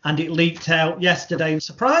meeting, and it leaked out yesterday. And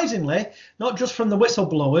surprisingly, not just from the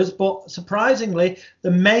whistleblowers, but surprisingly,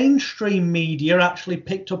 the mainstream media actually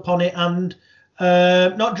picked up on it, and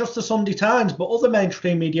not just the Sunday Times, but other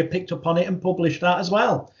mainstream media picked up on it and published that as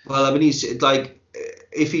well. Well, I mean, he's like,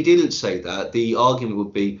 if he didn't say that, the argument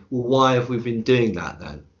would be, well, why have we been doing that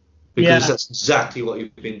then? Because that's exactly what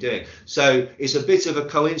you've been doing. So it's a bit of a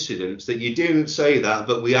coincidence that you didn't say that,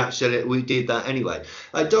 but we did that anyway.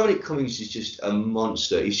 Like, Dominic Cummings is just a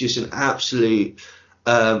monster. He's just an absolute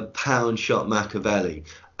pound shot Machiavelli.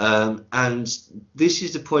 And this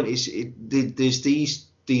is the point: there's these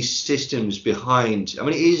systems behind. I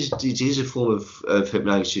mean, it is a form of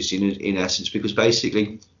hypnosis in essence, because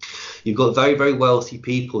basically you've got very, very wealthy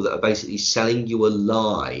people that are basically selling you a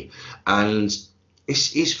lie, and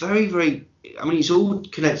it's very, very. I mean, it's all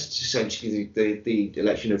connected to essentially the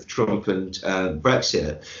election of Trump and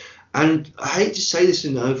Brexit. And I hate to say this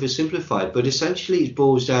and oversimplified, but essentially it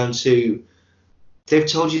boils down to, they've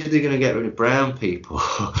told you they're going to get rid of brown people,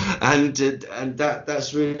 and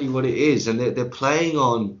that's really what it is. And they're playing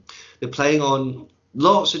on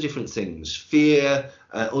lots of different things: fear,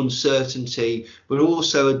 uncertainty, but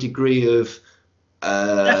also a degree of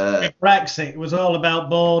Brexit was all about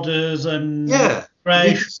borders and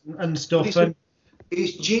and stuff.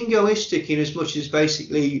 It's jingoistic in as much as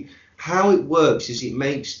basically how it works is it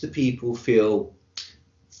makes the people feel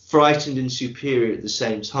frightened and superior at the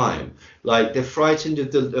same time. Like, they're frightened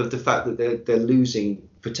of the fact that they're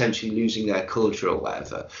potentially losing their culture or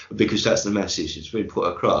whatever, because that's the message that's been put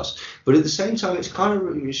across. But at the same time, it's kind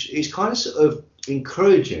of sort of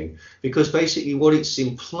encouraging, because basically what it's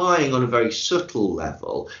implying on a very subtle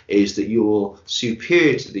level is that you're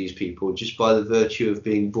superior to these people just by the virtue of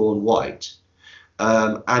being born white.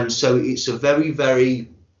 And so it's a very, very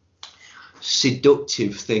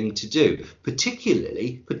seductive thing to do,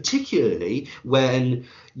 particularly when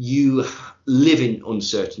you live in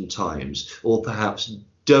uncertain times, or perhaps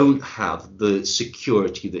don't have the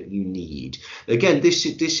security that you need. Again, this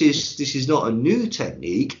is not a new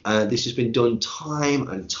technique. This has been done time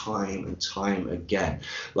and time again.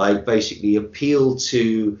 Like, basically appeal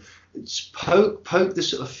to poke the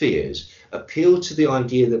sort of fears, appeal to the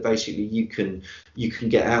idea that basically you can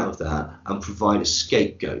get out of that and provide a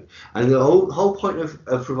scapegoat. And the whole point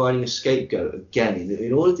of providing a scapegoat, again,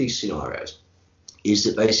 in all of these scenarios, is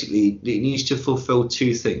that basically it needs to fulfill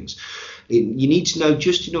two things. You need to know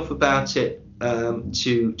just enough about it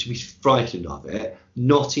to be frightened of it,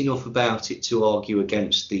 not enough about it to argue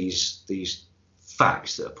against these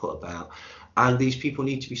facts that are put about. And these people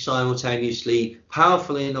need to be simultaneously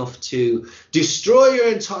powerful enough to destroy your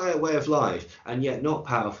entire way of life, and yet not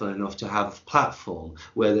powerful enough to have a platform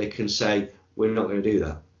where they can say, we're not going to do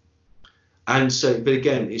that. And so, but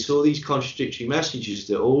again, it's all these contradictory messages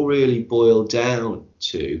that all really boil down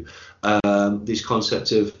to this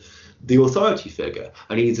concept of the authority figure,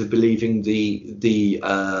 and either believing the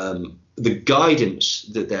guidance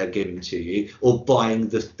that they're giving to you, or buying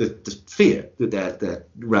the fear that they're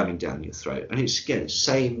ramming down your throat. And it's, again,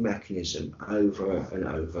 same mechanism over and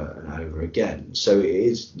over and over again. So it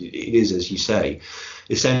is, as you say,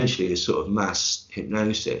 essentially a sort of mass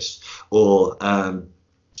hypnosis, or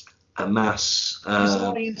a mass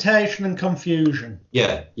disorientation and confusion.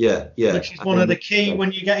 Yeah. Which is one of the key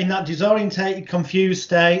when you get in that disorientated, confused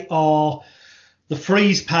state, or the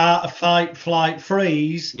freeze part of fight, flight,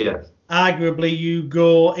 freeze. Yeah. Arguably, you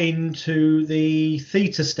go into the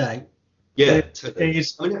theta state. Yeah. It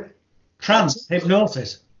is trance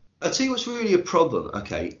hypnosis. I'll tell you what's really a problem.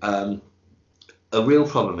 Okay. A real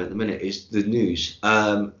problem at the minute is the news,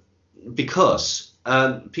 because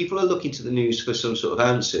people are looking to the news for some sort of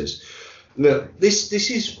answers. Look, this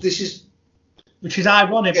is which is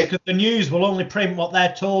ironic, because the news will only print what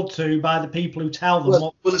they're told to by the people who tell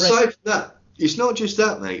them. Well, aside from that, it's not just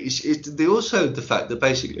that, mate. It's also the fact that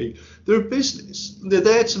basically they're a business. They're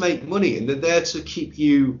there to make money, and they're there to keep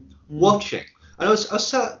you watching. And I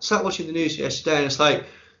sat watching the news yesterday, and it's like,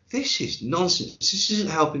 this is nonsense. This isn't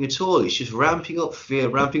helping at all. It's just ramping up fear,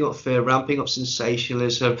 ramping up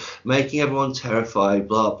sensationalism, making everyone terrified,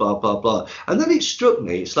 blah, blah, blah, blah. And then it struck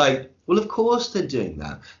me, it's like, well, of course they're doing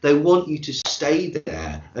that. They want you to stay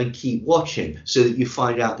there and keep watching so that you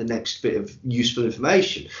find out the next bit of useful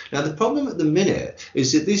information. Now, the problem at the minute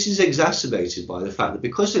is that this is exacerbated by the fact that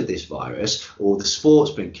because of this virus, or the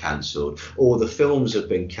sport's been cancelled, or the films have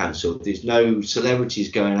been cancelled, there's no celebrities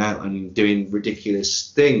going out and doing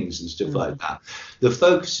ridiculous things and stuff like that. The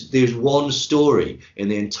focus, there's one story in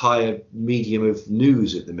the entire medium of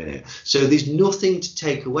news at the minute. So there's nothing to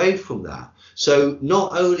take away from that. So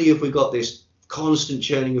not only have we got this constant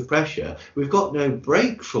churning of pressure, we've got no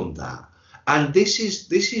break from that. And this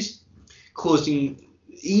is causing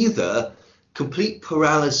either complete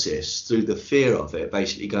paralysis through the fear of it,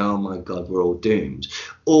 basically going, oh my God, we're all doomed,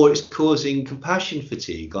 or it's causing compassion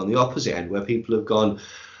fatigue on the opposite end, where people have gone,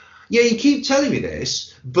 yeah, you keep telling me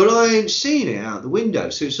this, but I ain't seeing it out the window.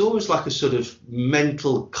 So it's almost like a sort of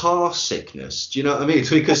mental car sickness. Do you know what I mean?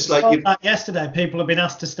 Because like yesterday, people have been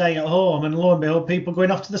asked to stay at home, and lo and behold, people going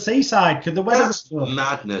off to the seaside because the weather was good.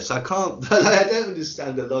 Madness. I don't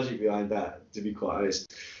understand the logic behind that, to be quite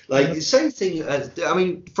honest. Like the same thing.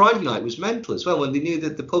 Friday night was mental as well, when they knew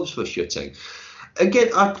that the pubs were shutting. Again,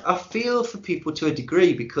 I feel for people to a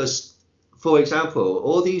degree, because, for example,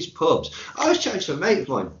 all these pubs. I was chatting to a mate of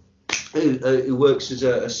mine who works as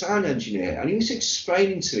a sound engineer, and he was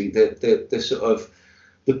explaining to me the sort of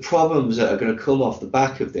the problems that are going to come off the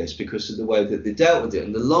back of this because of the way that they dealt with it.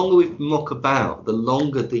 And the longer we muck about, the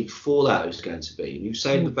longer the fallout is going to be. And he was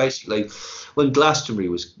saying that basically when Glastonbury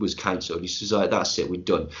was cancelled, he says, like, that's it, we're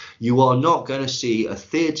done. You are not going to see a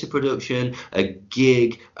theatre production, a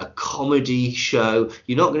gig, a comedy show.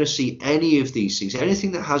 You're not going to see any of these things,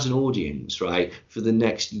 anything that has an audience, right, for the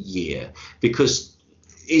next year, because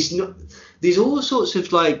it's not. There's all sorts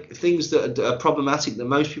of like things that are problematic that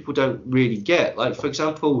most people don't really get. Like, for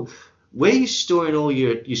example, where you're storing all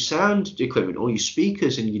your sound equipment, all your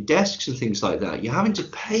speakers and your desks and things like that, you're having to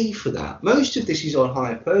pay for that. Most of this is on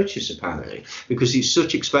hire purchase, apparently, because it's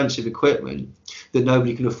such expensive equipment that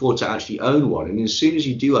nobody can afford to actually own one. And as soon as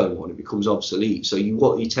you do own one, it becomes obsolete. So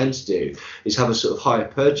what you tend to do is have a sort of hire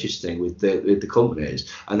purchase thing with the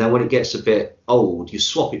companies. And then when it gets a bit old, you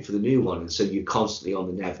swap it for the new one. And so you're constantly on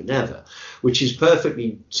the never, which is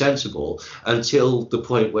perfectly sensible until the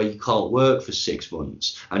point where you can't work for 6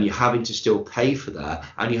 months and you're having to still pay for that,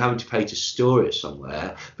 and you're having to pay to store it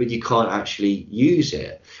somewhere, but you can't actually use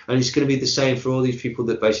it. And it's going to be the same for all these people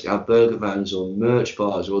that basically have burger vans or merch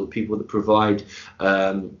bars, or the people that provide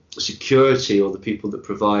security, or the people that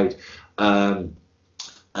provide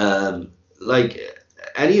like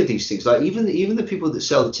any of these things. Like even the people that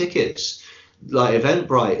sell the tickets, like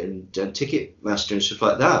Eventbrite and Ticketmaster and stuff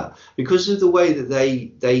like that, because of the way that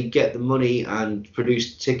they get the money and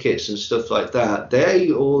produce tickets and stuff like that,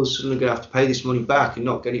 they all of a sudden are going to have to pay this money back and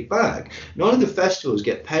not get it back. None of the festivals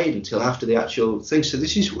get paid until after the actual thing. So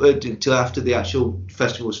this is until after the actual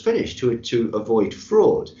festival is finished to avoid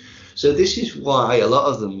fraud. So this is why a lot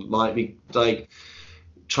of them might be like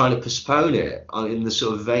trying to postpone it in the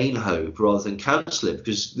sort of vain hope rather than cancel it,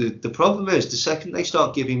 because the problem is the second they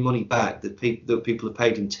start giving money back that people are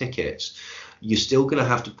paid in tickets, you're still going to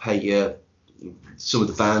have to pay some of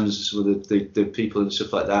the bands, some of the people and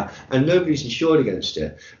stuff like that, and nobody's insured against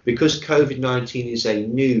it. Because COVID-19 is a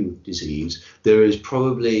new disease, there is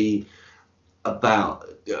probably about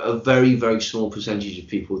a very, very small percentage of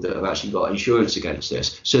people that have actually got insurance against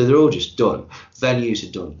this. So they're all just done. Venues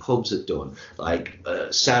are done, pubs are done, like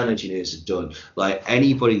sound engineers are done, like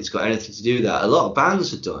anybody that's got anything to do with that. A lot of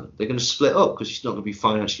bands are done. They're going to split up because it's not going to be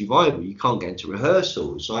financially viable. You can't get into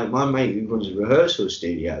rehearsals. Like my mate who runs a rehearsal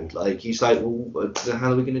studio, like he's like, well, what the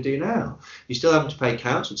hell are we going to do now? You're still having to pay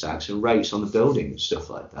council tax and rates on the building and stuff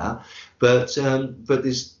like that. But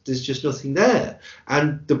there's just nothing there.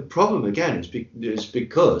 And the problem again is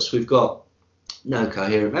because we've got no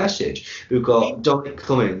coherent message. We've got Dominic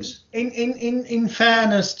Cummings. In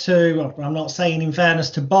fairness to, well, I'm not saying in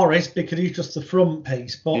fairness to Boris because he's just the front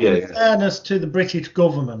piece, but in fairness to the British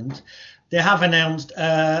government, they have announced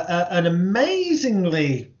an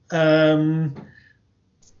amazingly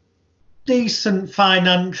decent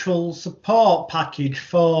financial support package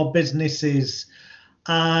for businesses.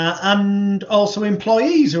 And also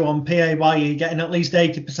employees who are on PAYE getting at least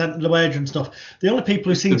 80% of the wage and stuff. The only people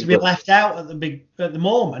who seem to be left out at the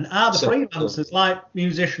moment are the freelancers, like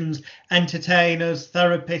musicians, entertainers,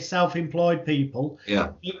 therapists, self-employed people. Yeah.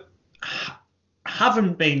 Who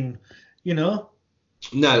haven't been, No,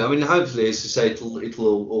 I mean, hopefully, as I say, it'll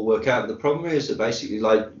all work out. The problem is that basically,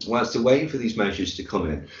 like, whilst they're waiting for these measures to come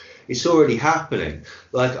in, it's already happening.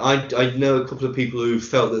 Like I know a couple of people who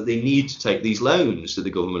felt that they need to take these loans that the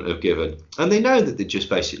government have given, and they know that they're just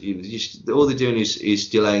basically all they're doing is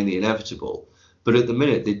delaying the inevitable. But at the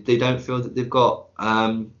minute, they don't feel that they've got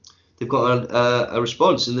a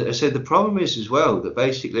response. And I said the problem is as well that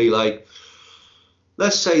basically, like,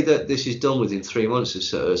 let's say that this is done within 3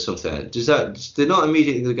 months or something. They're not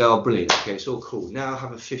immediately going to go, oh, brilliant, okay, it's all cool. Now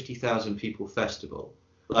have a 50,000 people festival.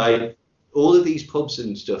 Like, all of these pubs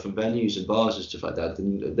and stuff and venues and bars and stuff like that,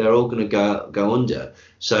 they're all going to go under.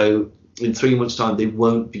 So in 3 months' time, they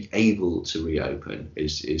won't be able to reopen.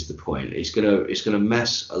 Is the point? It's gonna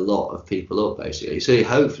mess a lot of people up basically. So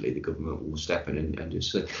hopefully the government will step in and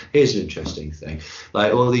just say, here's an interesting thing.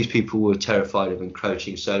 Like, all these people were terrified of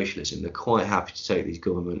encroaching socialism. They're quite happy to take these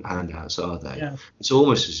government handouts, are they? Yeah. It's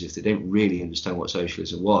almost as if they didn't really understand what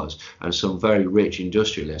socialism was, and some very rich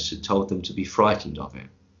industrialists had told them to be frightened of it.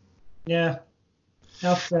 Yeah,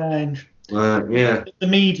 how strange. Yeah. The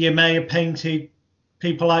media may have painted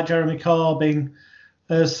people like Jeremy Corbyn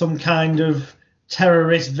as some kind of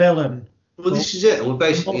terrorist villain. Well, this is it. And we're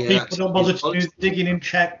basically people don't bother to do the digging and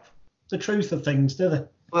check the truth of things, do they?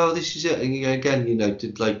 Well, this is it. And again,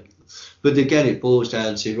 but again, it boils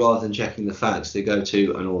down to, rather than checking the facts, they go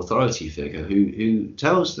to an authority figure who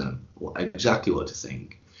tells them exactly what to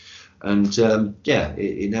think. And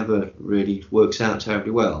it never really works out terribly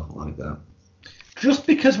well like that. Just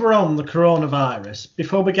because we're on the coronavirus,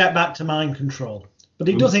 before we get back to mind control, but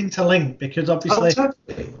it does interlink, because obviously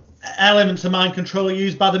elements of mind control are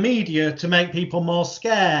used by the media to make people more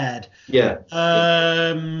scared. Yeah.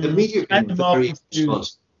 The media are very responsible.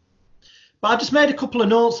 But I just made a couple of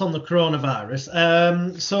notes on the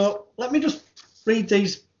coronavirus. So let me just read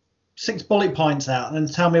these 6 bullet points out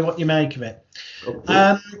and tell me what you make of it.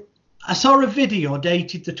 Okay. I saw a video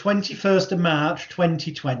dated the 21st of March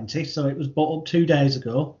 2020, so it was put up 2 days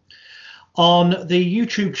ago, on the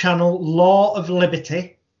YouTube channel Law of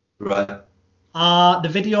Liberty. Right. The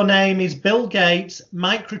video name is Bill Gates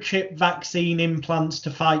Microchip Vaccine Implants to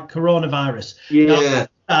Fight Coronavirus. Yeah.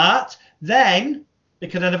 Then,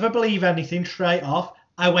 because I never believe anything straight off,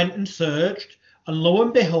 I went and searched, and lo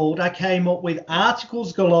and behold, I came up with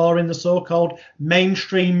articles galore in the so-called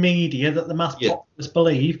mainstream media that the mass populace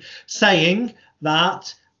believe, saying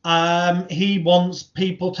that he wants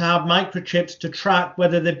people to have microchips to track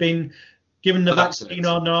whether they've been given the vaccine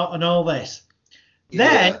or not, and all this.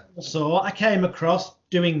 Yeah. Then also I came across,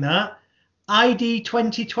 doing that, ID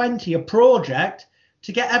 2020, a project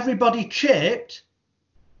to get everybody chipped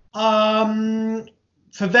for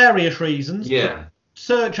various reasons. Yeah.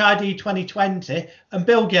 Search ID 2020, and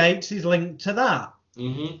Bill Gates is linked to that.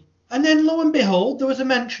 Mm-hmm. And then lo and behold, there was a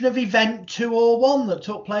mention of Event 201 that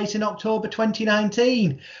took place in October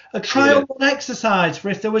 2019, a trial run exercise for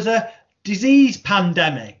if there was a disease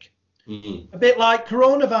pandemic, a bit like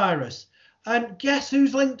coronavirus. And guess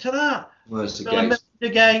who's linked to that? Well, it's the Bill and Gates.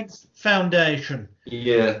 Melinda Gates Foundation.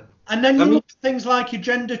 Yeah. And then you look at things like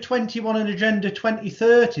Agenda 21 and Agenda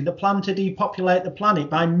 2030, the plan to depopulate the planet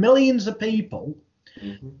by millions of people.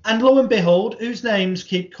 And lo and behold, whose names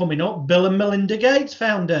keep coming up? Bill and Melinda Gates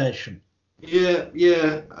Foundation.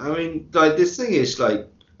 Yeah. I mean, like, the thing is, like,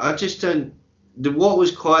 I just don't. What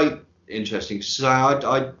was quite interesting, so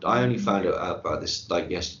I only found out about this like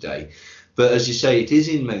yesterday, but as you say, it is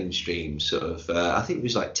in mainstream sort of. I think it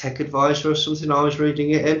was like Tech Advisor or something. I was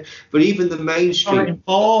reading it in, but even the mainstream. In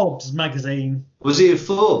Forbes magazine. Was it in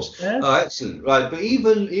Forbes? Yeah. Oh, excellent. Right, but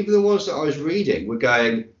even the ones that I was reading were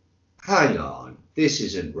going, hang on. This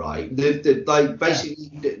isn't right. The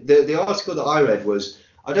article that I read was,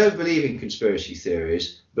 I don't believe in conspiracy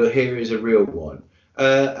theories, but here is a real one.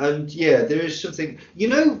 And yeah, there is something. You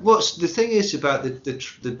know what's the thing is about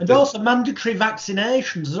and also mandatory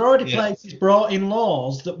vaccinations. There's already places brought in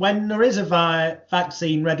laws that when there is a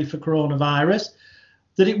vaccine ready for coronavirus,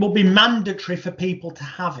 that it will be mandatory for people to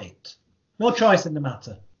have it. No choice in the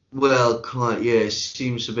matter. Well, quite. Yeah, it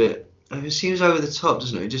seems a bit. It seems over the top,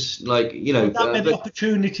 doesn't it? Just like, you know. Would that be the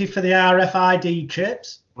opportunity for the RFID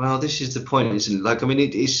chips? Well, this is the point, isn't it? Like, I mean,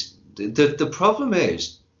 it is the problem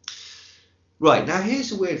is. Right, now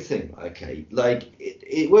here's a weird thing, okay? Like,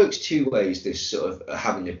 it works two ways, this sort of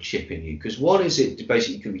having a chip in you. Because one is it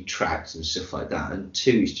basically can be tracked and stuff like that. And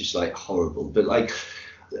two is just, like, horrible. But, like,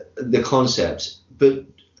 the concept. But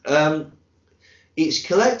it's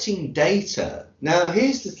collecting data. Now,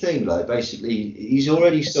 here's the thing, like, basically, he's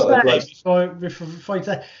already started... Like, before you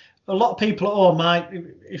say, a lot of people at home might,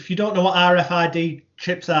 if you don't know what RFID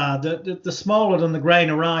chips are, they're smaller than the grain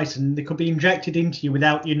of rice and they could be injected into you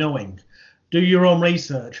without you knowing. Do your own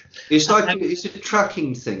research. It's like, it's a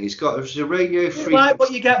tracking thing. It's a radio frequency. It's like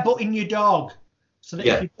what you get put in your dog. So that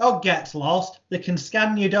if your dog gets lost, they can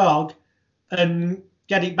scan your dog and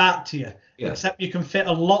get it back to you. Yeah. Except you can fit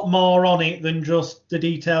a lot more on it than just the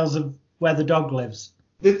details of where the dog lives.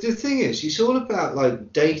 The thing is, it's all about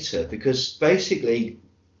like data, because basically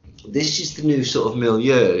this is the new sort of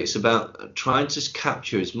milieu. It's about trying to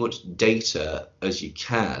capture as much data as you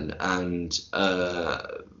can. And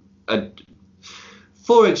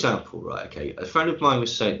for example, right, okay, a friend of mine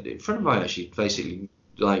actually basically,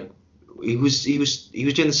 like, he was doing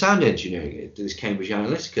the sound engineering at this Cambridge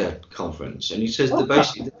Analytica conference, and he says that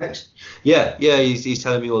basically the next, he's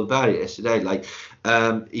telling me all about it yesterday. Like,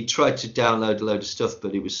 he tried to download a load of stuff,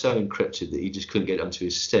 but it was so encrypted that he just couldn't get it onto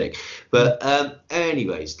his stick. But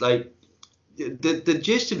anyways, like, the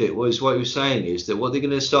gist of it was, what he was saying is that what they're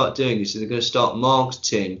going to start doing is they're going to start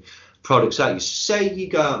marketing products out. You say you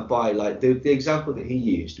go out and buy, like, the example that he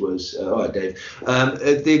used was all right, Dave.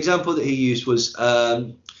 The example that he used was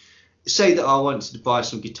say that I wanted to buy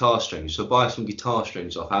some guitar strings, so buy some guitar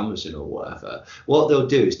strings off Amazon or whatever. What they'll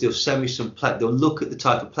do is they'll send me they'll look at the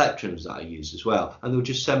type of plectrums that I use as well, and they'll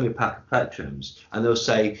just send me a pack of plectrums, and they'll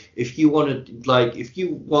say, if you want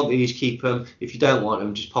these, keep them. If you don't want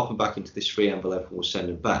them, just pop them back into this free envelope and we'll send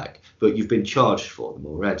them back. But you've been charged for them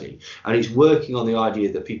already. And it's working on the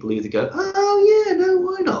idea that people either go, oh yeah, no,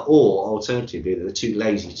 why not? Or alternatively, they're too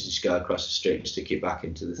lazy to just go across the street and stick it back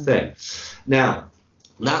into the thing. Now,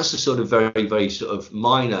 that's a sort of very, very sort of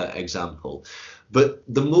minor example. But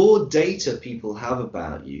the more data people have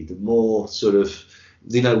about you, the more sort of,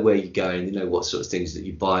 they know where you're going, they know what sort of things that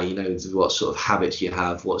you buy, you know what sort of habits you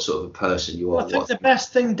have, what sort of a person you are. I think the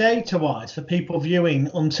best thing data-wise for people viewing,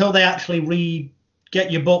 until they actually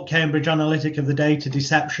get your book, Cambridge Analytica, The Data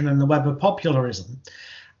Deception and the Web of Popularism,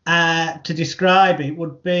 to describe it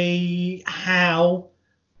would be how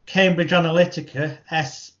Cambridge Analytica,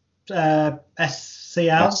 SCL,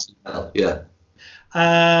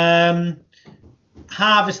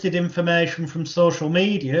 harvested information from social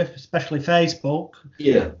media, especially Facebook,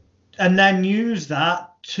 and then use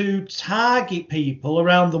that to target people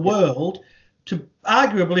around the world to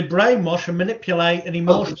arguably brainwash and manipulate and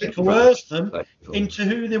emotionally coerce them into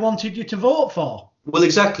who they wanted you to vote for. Well,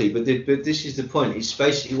 exactly, but this is the point. It's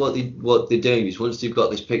basically what they're doing is, once they've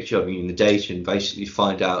got this picture of you in the data and basically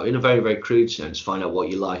find out, in a very, very crude sense, find out what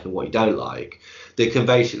you like and what you don't like, they can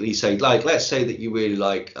basically say, like, let's say that you really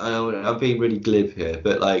like, I'm being really glib here,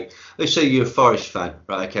 but like, let's say you're a Forest fan,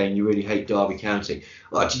 right? Okay, and you really hate Derby County.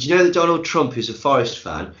 Like, did you know that Donald Trump is a Forest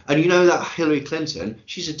fan? And you know that Hillary Clinton,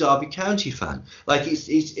 she's a Derby County fan. Like,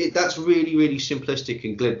 that's really, really simplistic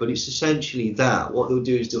and glib, but it's essentially that. What they'll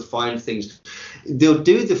do is they'll find things, they'll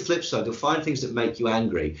do the flip side, they'll find things that make you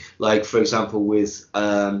angry. Like, for example,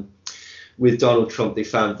 with Donald Trump, they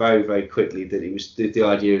found very, very quickly that it was the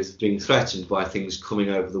idea of being threatened by things coming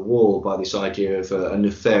over the wall, by this idea of a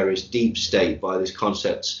nefarious deep state, by this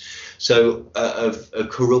concept of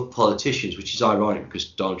corrupt politicians, which is ironic because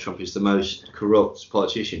Donald Trump is the most corrupt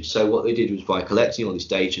politician. So what they did was, by collecting all this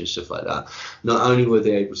data and stuff like that, not only were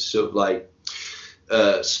they able to sort of like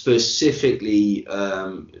specifically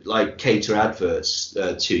like cater adverts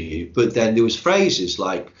to you, but then there was phrases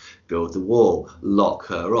like build the wall, lock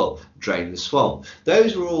her up, drain the swamp.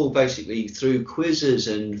 Those were all basically, through quizzes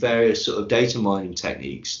and various sort of data mining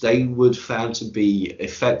techniques, they were found to be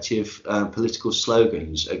effective political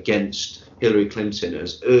slogans against Hillary Clinton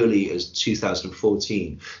as early as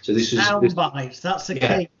 2014. So this was sound bites. That's the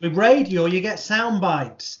key. With radio, you get sound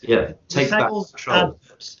bites. Yeah, take back control.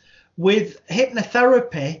 With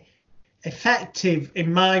hypnotherapy, effective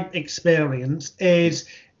in my experience is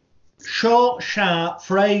short, sharp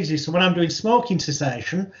phrases. So when I'm doing smoking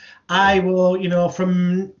cessation, I will,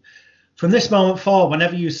 from this moment forward,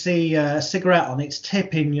 whenever you see a cigarette on its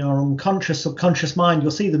tip in your unconscious, subconscious mind, you'll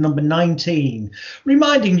see the number 19,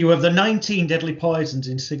 reminding you of the 19 deadly poisons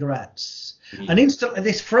in cigarettes. And instantly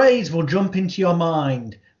this phrase will jump into your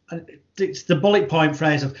mind. And it's the bullet point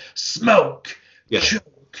phrase of smoke,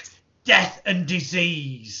 choke, death and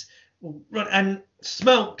disease. And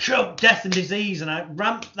smoke, choke, death and disease, and I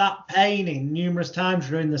ramped that pain in numerous times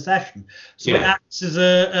during the session, so it acts as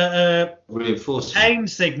a pain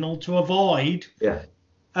signal to avoid.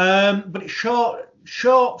 But it's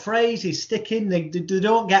short phrases stick in. They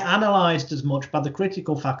don't get analysed as much by the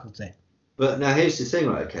critical faculty. But now here's the thing,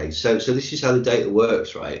 right? Okay, so this is how the data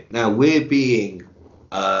works, right? Now we're being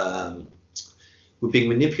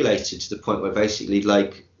manipulated to the point where basically,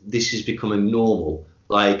 like, this is becoming normal.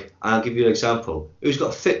 Like, I'll give you an example. Who's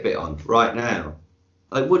got a Fitbit on right now?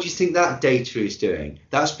 Like, what do you think that data is doing?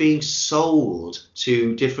 That's being sold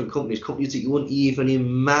to different companies that you wouldn't even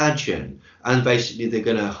imagine. And basically, they're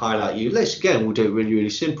going to highlight you. We'll do it really, really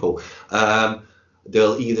simple.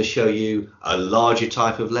 They'll either show you a larger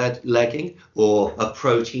type of legging or a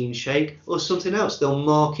protein shake or something else. They'll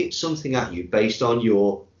market something at you based on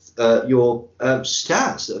your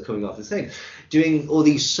stats that are coming off the thing. Doing all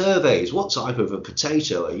these surveys, what type of a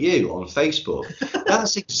potato are you on Facebook?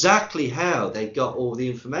 That's exactly how they got all the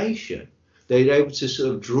information. They were able to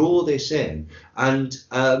sort of draw this in, and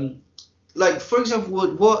like, for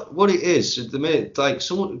example, what it is at the minute, like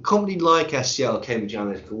a company like SCL Cambridge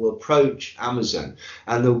Analytica will approach Amazon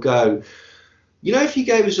and they'll go, if you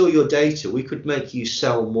gave us all your data, we could make you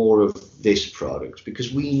sell more of this product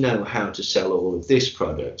because we know how to sell all of this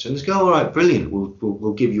product. And they go, all right, brilliant.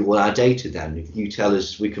 We'll give you all our data then. If you tell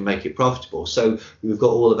us we can make it profitable. So we've got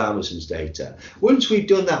all of Amazon's data. Once we've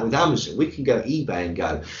done that with Amazon, we can go to eBay and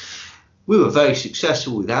go, we were very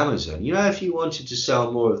successful with Amazon. If you wanted to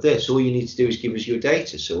sell more of this, all you need to do is give us your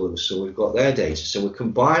data. So we've got their data. So we're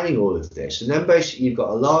combining all of this. And then basically you've got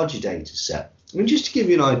a larger data set. And just to give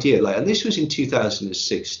you an idea, and this was in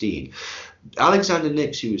 2016, Alexander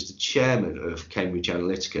Nix, who was the chairman of Cambridge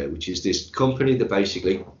Analytica, which is this company that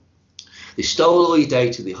basically, they stole all your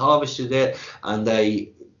data, they harvested it, and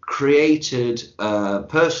they created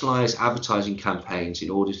personalised advertising campaigns in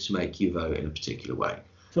order to make you vote in a particular way.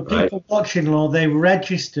 For people watching, Law, they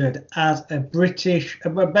registered as a British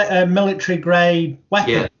military-grade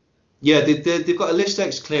weapon. Yeah, they've got a List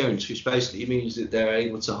X clearance, which basically means that they're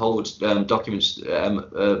able to hold documents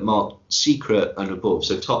marked secret and above,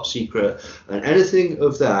 so top secret, and anything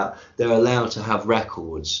of that, they're allowed to have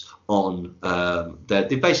records on.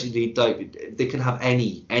 They basically, like, they can have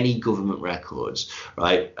any government records,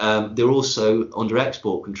 right? They're also under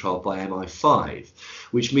export control by MI5,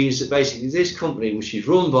 which means that basically this company, which is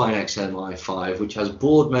run by an ex-MI5, which has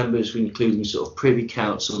board members, including sort of Privy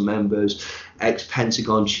Council members,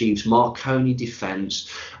 ex-Pentagon chiefs, Marconi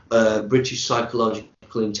Defence, British Psychological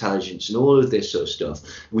Intelligence, and all of this sort of stuff,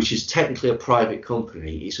 which is technically a private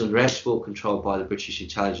company. It's under export control by the British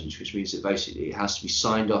intelligence, which means that basically it has to be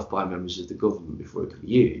signed off by members of the government before it can be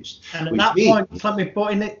used. And at that point, let me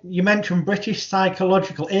put in it, you mentioned British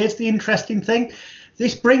Psychological. Here's the interesting thing.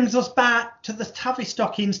 This brings us back to the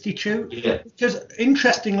Tavistock Institute, because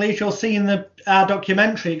interestingly, as you'll see in our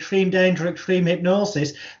documentary, Extreme Danger, Extreme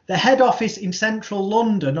Hypnosis, the head office in central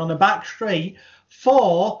London on a back street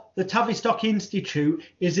 4, the Tavistock Institute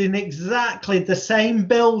is in exactly the same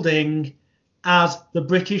building as the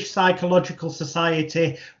British Psychological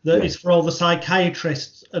Society that is for all the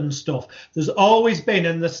psychiatrists and stuff. There's always been,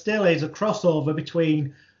 and there still is, a crossover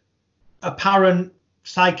between apparent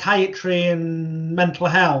psychiatry and mental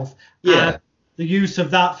health and the use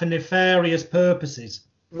of that for nefarious purposes.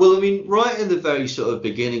 Well, I mean, right in the very sort of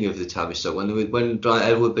beginning of the Tavistock, when like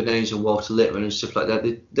Edward Bernays and Walter Lippmann and stuff like that,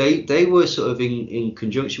 they were sort of in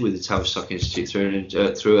conjunction with the Tavistock Institute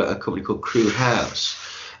through a company called Crewe House.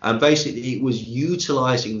 And basically, it was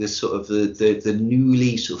utilising the sort of the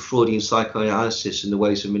newly sort of Freudian psychoanalysis and the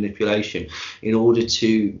ways of manipulation in order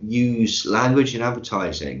to use language and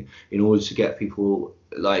advertising in order to get people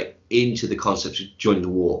like into the concept of joining the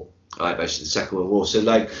war. Right, basically the Second World War. So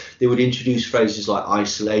like they would introduce phrases like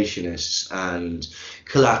isolationists and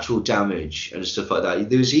collateral damage and stuff like that.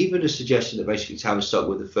 There was even a suggestion that basically Tavistock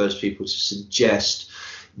were the first people to suggest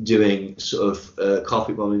doing sort of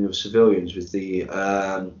carpet bombing of civilians with the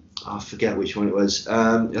I forget which one it was.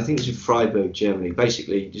 I think it was in Freiburg, Germany.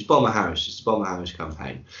 Basically, just bomb a house. It's the bomb a house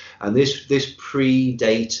campaign, and this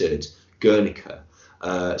predated Guernica.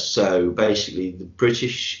 So basically, the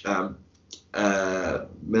British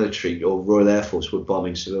military or Royal Air Force were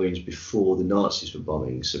bombing civilians before the Nazis were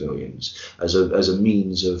bombing civilians as a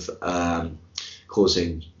means of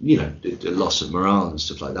causing, you know, the loss of morale and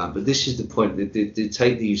stuff like that. But this is the point, that they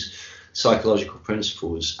take these psychological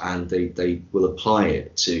principles and they will apply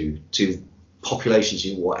it to populations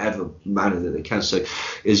in whatever manner that they can. So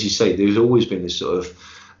as you say, there's always been this sort of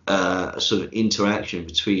interaction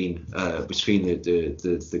between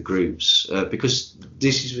the groups, because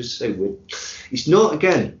this is what I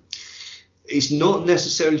say, it's not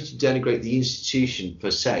necessarily to denigrate the institution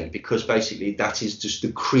per se, because basically that is just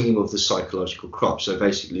the cream of the psychological crop. So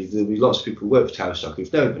basically there'll be lots of people who work for Tavistock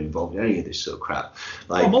who've never been involved in any of this sort of crap.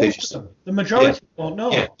 Like most of them, the majority won't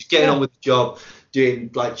know. Yeah, just getting on with the job, doing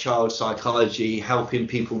like child psychology, helping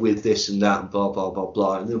people with this and that, and blah blah blah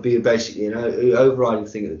blah. And there'll be basically an overriding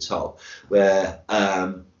thing at the top where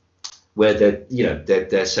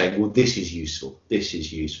they're saying, well, this is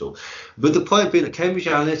useful. But the point being that Cambridge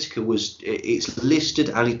Analytica it's listed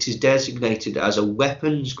and it is designated as a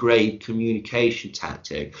weapons grade communication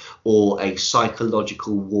tactic or a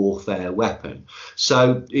psychological warfare weapon.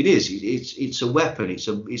 So it's a weapon.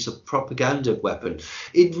 It's a propaganda weapon.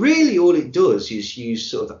 It really, all it does is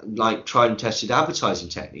use sort of like tried and tested advertising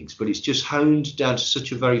techniques, but it's just honed down to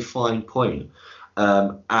such a very fine point.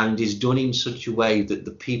 And is done in such a way that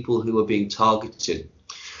the people who are being targeted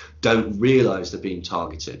don't realise they're being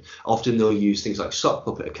targeted. Often they'll use things like sock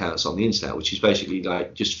puppet accounts on the internet, which is basically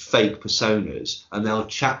like just fake personas, and they'll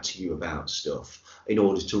chat to you about stuff in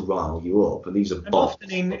order to rile you up. And these are bots.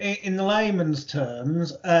 Often in the layman's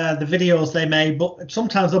terms, the videos they make, but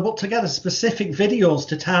sometimes they'll put together specific videos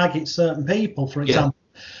to target certain people, for example,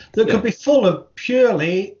 that could be full of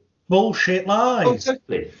purely bullshit lies. Oh,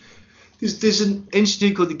 totally. There's an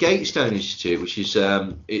institute called the Gatestone Institute, which is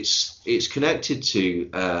it's connected to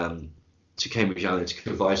Cambridge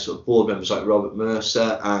Analytica by sort of board members like Robert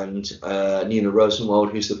Mercer and Nina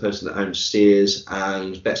Rosenwald, who's the person that owns Steers,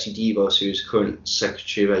 and Betsy DeVos, who's current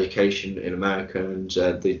Secretary of Education in America, and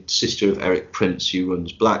the sister of Eric Prince, who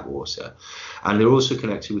runs Blackwater. And they're also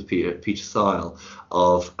connected with Peter Thiel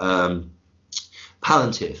of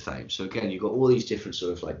Palantir fame. So again, you've got all these different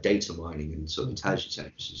sort of like data mining and sort of intelligence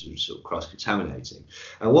agencies who are sort of cross-contaminating.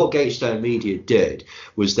 And what Gatestone Media did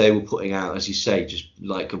was they were putting out, as you say, just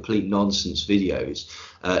like complete nonsense videos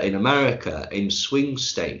in America, in swing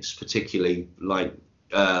states, particularly like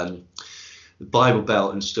the Bible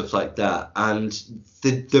Belt and stuff like that. And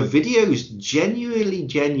the videos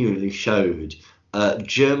genuinely showed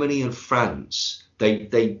Germany and France,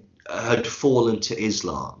 they had fallen to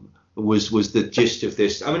Islam. Was the gist of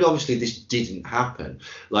this. I mean, obviously this didn't happen,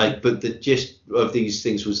 but the gist of these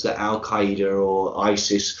things was that Al Qaeda or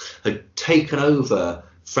ISIS had taken over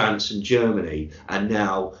France and Germany, and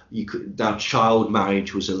now child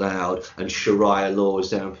marriage was allowed, and Sharia law was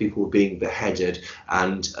there, and people were being beheaded,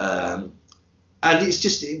 and it's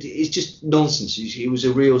just nonsense. It was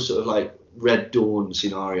a real sort of like Red Dawn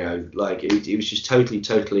scenario. Like it was just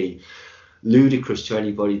totally ludicrous to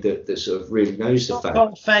anybody that sort of really knows the fact.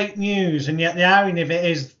 Not fake news, and yet the irony of it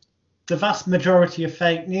is the vast majority of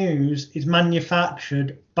fake news is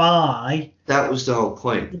manufactured by that was the whole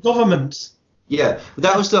point. The governments. Yeah,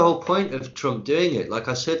 that was the whole point of Trump doing it. Like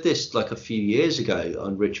I said this like a few years ago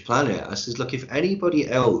on Rich Planet. I said, look, if anybody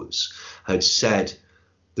else had said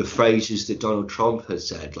the phrases that Donald Trump had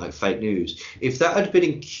said, like fake news, if that had been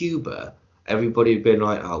in Cuba everybody had been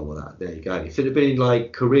like, oh, well, there you go. If it had been in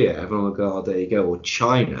like Korea, everyone would go, oh, there you go, or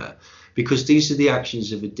China, because these are the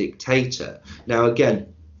actions of a dictator. Now,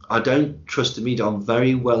 again, I don't trust the media. I'm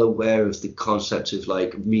very well aware of the concept of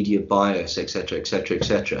like media bias, etc., etc.,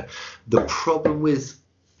 etc. The problem with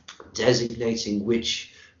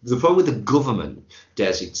the problem with the government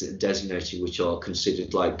designating which are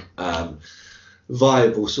considered like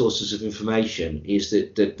viable sources of information is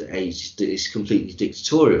that it's completely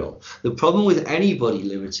dictatorial. The problem with anybody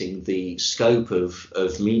limiting the scope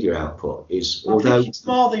of media output is, I think it's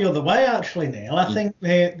more the other way, actually, Neil. I think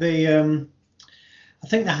I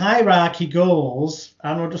think the hierarchy goes,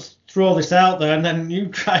 and I'll just throw this out there, and then you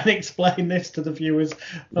try and explain this to the viewers.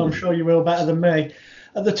 I'm sure you will better than me.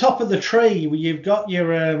 At the top of the tree, where you've got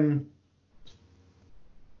your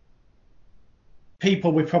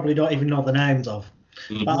people we probably don't even know the names of.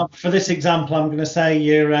 Mm-hmm. But for this example, I'm going to say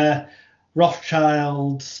your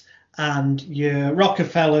Rothschilds and your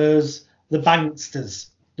Rockefellers, the banksters,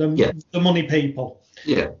 the money people.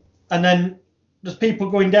 Yeah. And then there's people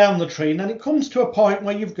going down the tree, and then it comes to a point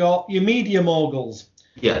where you've got your media moguls.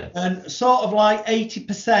 Yeah. And sort of like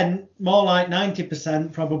 80%, more like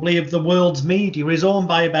 90% probably of the world's media is owned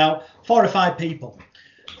by about 4 or 5 people.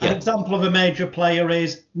 Yeah. An example of a major player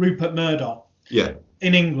is Rupert Murdoch. Yeah.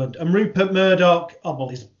 In England. And Rupert Murdoch,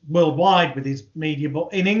 he's worldwide with his media,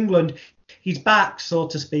 but in England, he's backed, so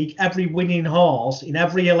to speak, every winning horse in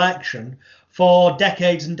every election for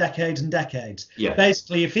decades and decades and decades. Yeah.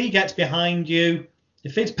 Basically, if he gets behind you,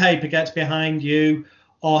 if his paper gets behind you,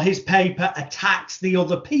 or his paper attacks the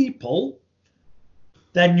other people,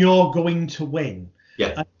 then you're going to win.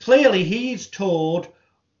 Yeah. And clearly, he's told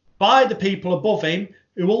by the people above him,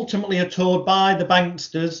 who ultimately are told by the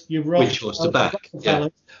banksters, which was to back,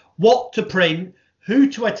 what to print, who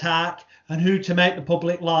to attack, and who to make the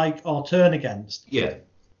public like or turn against. Yeah.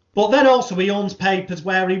 But then also he owns papers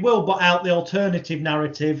where he will put out the alternative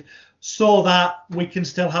narrative so that we can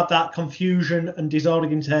still have that confusion and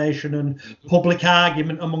disorientation and public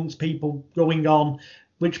argument amongst people going on,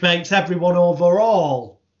 which makes everyone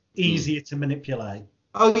overall easier to manipulate.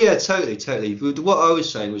 Oh, yeah, totally. What I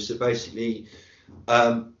was saying was that basically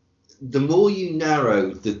the more you narrow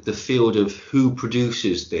the field of who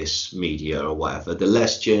produces this media or whatever, the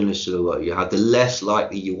less journalists you have, the less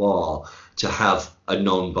likely you are to have a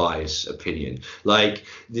non-biased opinion. Like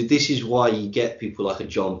this is why you get people like a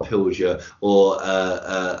John Pilger or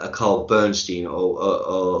a Carl Bernstein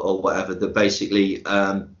or whatever that basically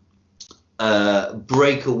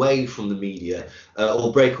break away from the media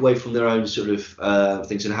or break away from their own sort of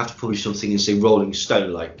things and have to publish something in, say, Rolling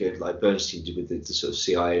Stone, like Bernstein did with the sort of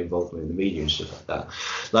CIA involvement in the media and stuff like that.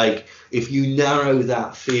 Like, if you narrow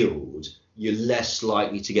that field, you're less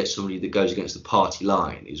likely to get somebody that goes against the party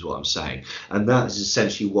line, is what I'm saying. And that is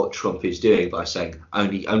essentially what Trump is doing by saying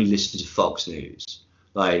only listen to Fox News.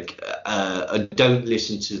 Like, don't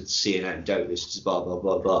listen to CNN, don't listen to blah, blah,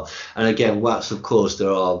 blah, blah. And again, whilst, of course,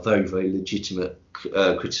 there are very, very legitimate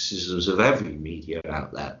criticisms of every media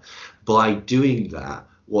outlet, by doing that,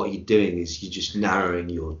 what you're doing is you're just narrowing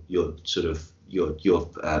your sort of your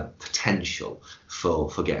potential for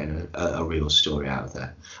getting a real story out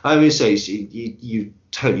there. I mean, so you're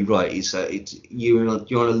totally right. You're on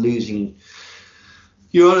a losing.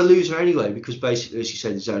 You're on a loser anyway, because basically, as you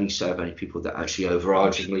said, there's only so many people that actually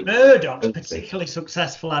overarchingly. Murdoch's particularly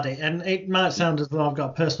successful at it, and it might sound as though I've got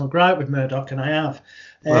a personal gripe with Murdoch, and I have.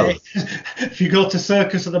 Well, if you go to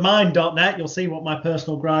circusofthemind.net, you'll see what my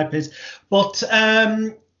personal gripe is. But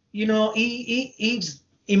he's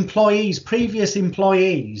employees, previous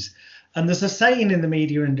employees, and there's a saying in the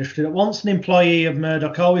media industry that once an employee of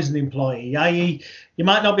Murdoch, always an employee. I.e., you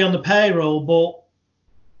might not be on the payroll, but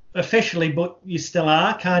officially, but you still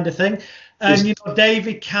are, kind of thing. And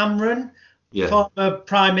David Cameron, former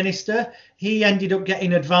Prime Minister, he ended up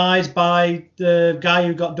getting advised by the guy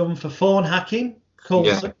who got done for phone hacking,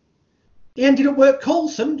 Coulson. Yeah. He ended up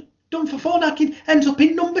Coulson, done for phone hacking, ends up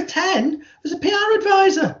in number 10 as a PR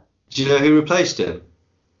advisor. Do you know who replaced him?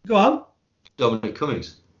 Go on. Dominic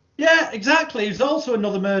Cummings. Yeah, exactly. He's also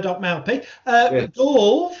another Murdoch mouthpiece.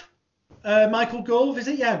 Gove, Michael Gove, is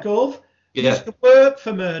it? Yeah, Gove. Yeah. He used to work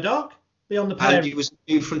for Murdoch, be on the payroll. And he was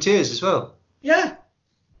New Frontiers as well. Yeah.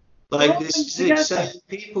 Like, this is the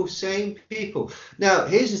same people. Now,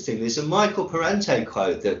 here's the thing. There's a Michael Parente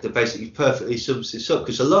quote that basically perfectly sums this up,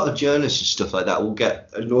 because a lot of journalists and stuff like that will get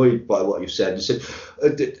annoyed by what you've said.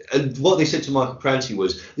 And what they said to Michael Parente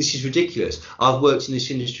was, this is ridiculous. I've worked in this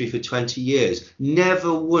industry for 20 years.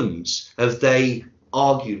 Never once have they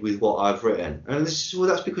argued with what I've written. And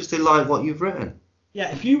that's because they like what you've written. Yeah,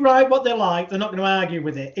 if you write what they like, they're not going to argue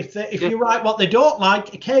with it. If you write what they don't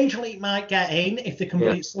like, occasionally it might get in if they can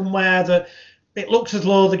put it somewhere that it looks as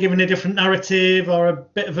though they're giving a different narrative or a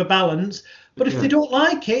bit of a balance. But if they don't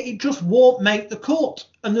like it, it just won't make the cut.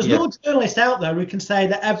 And there's no journalist out there who can say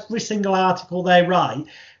that every single article they write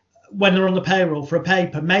when they're on the payroll for a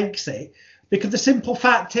paper makes it, because the simple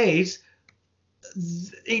fact is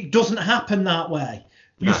it doesn't happen that way.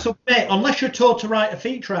 You submit, unless you're told to write a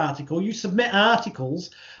feature article, you submit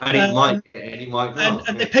articles. And it might not.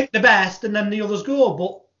 And they pick the best and then the others go.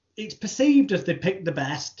 But it's perceived as they pick the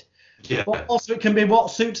best. Yeah. But also it can be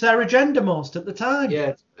what suits their agenda most at the time.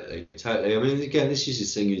 Yeah, totally. I mean, again, this is the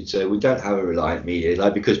thing. We don't have a reliant media,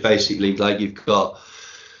 like, because basically, like, you've got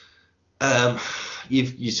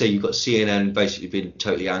you say you've got CNN basically being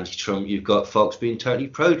totally anti-Trump, you've got Fox being totally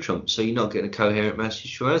pro-Trump, so you're not getting a coherent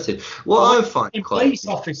message from anything. What I find police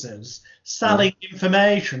officers selling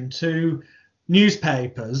information to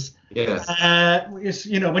newspapers. Yeah.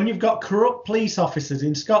 When you've got corrupt police officers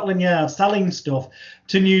in Scotland Yard selling stuff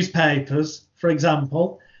to newspapers, for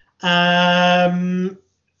example,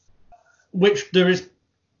 which there is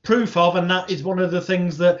proof of, and that is one of the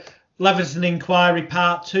things that Leveson Inquiry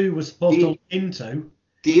Part 2 was supposed to look into.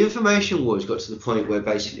 The information wars got to the point where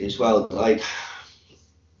basically as well, like,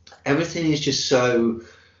 everything is just so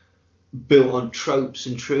built on tropes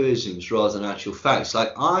and truisms rather than actual facts.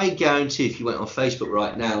 Like, I guarantee if you went on Facebook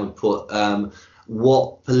right now and put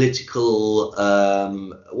what political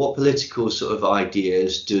sort of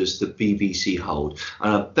ideas does the BBC hold,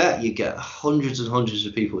 and I bet you get hundreds and hundreds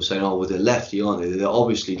of people saying, oh, well, they're lefty, aren't they? They're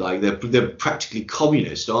obviously, like, they're practically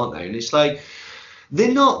communist, aren't they? And it's like,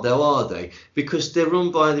 they're not, though, are they? Because they're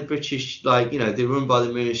run by the British, like, they're run by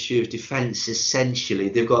the Ministry of Defence, essentially.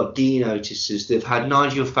 They've got D notices. They've had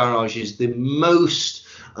Nigel Farage is the most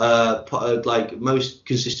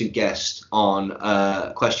consistent guest on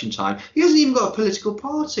Question Time. He hasn't even got a political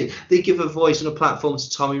party. They give a voice and a platform to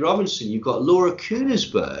Tommy Robinson. You've got Laura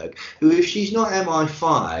Kuenssberg, who, if she's not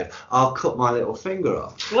MI5, I'll cut my little finger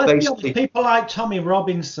off. Let's be honest, people like Tommy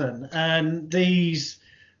Robinson and these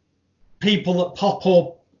people that pop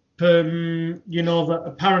up, that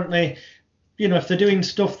apparently, if they're doing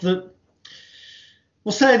stuff that,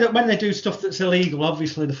 we'll say that when they do stuff that's illegal,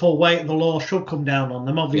 obviously the full weight of the law should come down on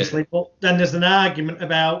them, obviously. Yeah. But then there's an argument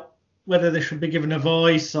about whether they should be given a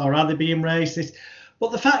voice or are they being racist.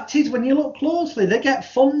 But the fact is, when you look closely, they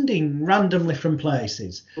get funding randomly from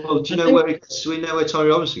places. Well, do you know where we know where Tommy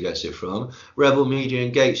Robinson gets it from? Rebel Media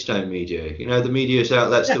and Gatestone Media. The media's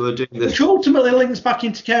outlets that were doing this. Which ultimately links back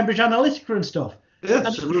into Cambridge Analytica and stuff. Yeah,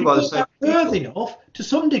 and so further enough, to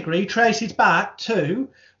some degree, traces back to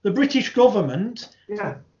the British government,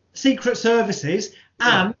 secret services,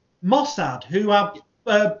 and Mossad, who are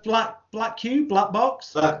black cube, black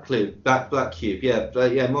box. Black cube, yeah.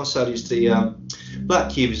 Mossad is the black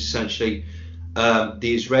cube is essentially the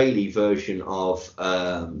Israeli version of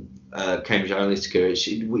Cambridge Analytica.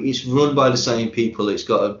 It's run by the same people. It's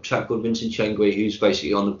got a chap called Vincent Chengui, who's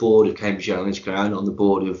basically on the board of Cambridge Analytica and on the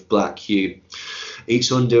board of Black Cube.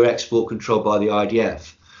 It's under export control by the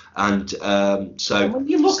IDF. And so when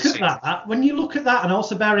you look at that, and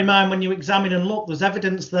also bear in mind when you examine and look, there's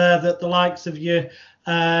evidence there that the likes of your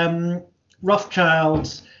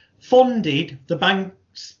Rothschilds funded, the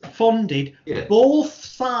banks funded both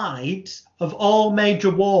sides of all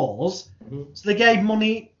major wars. Mm-hmm. So they gave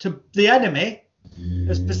money to the enemy,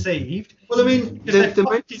 as perceived. Well, I mean, they're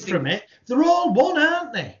all one,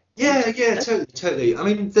 aren't they? Yeah, totally. I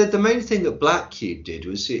mean, the main thing that Black Cube did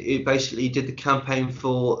was it basically did the campaign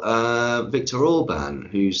for Viktor Orban,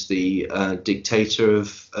 who's the dictator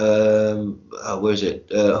of Hungary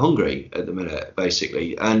at the minute,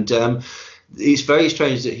 basically. And it's very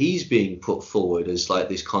strange that he's being put forward as like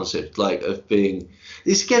this concept, like of being.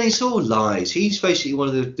 It's all lies. He's basically one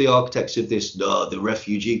of the architects of this, the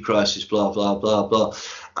refugee crisis, blah blah blah blah.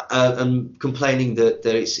 And complaining that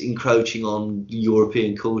it's encroaching on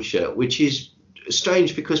European culture, which is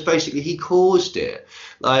strange because basically he caused it.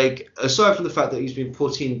 Like, aside from the fact that he's been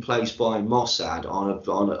put in place by Mossad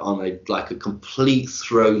on a complete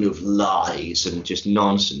throne of lies and just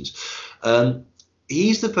nonsense,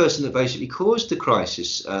 he's the person that basically caused the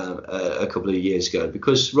crisis a couple of years ago,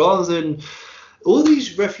 because rather than all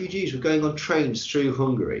these refugees were going on trains through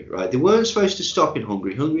Hungary, right? They weren't supposed to stop in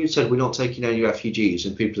Hungary. Hungary had said, we're not taking any refugees.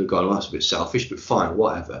 And people have gone, well, that's a bit selfish, but fine,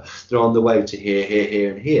 whatever. They're on the way to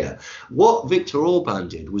here, and here. What Viktor Orban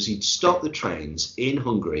did was he'd stop the trains in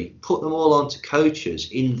Hungary, put them all onto coaches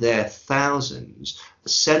in their thousands,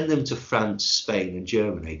 send them to France, Spain, and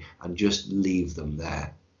Germany, and just leave them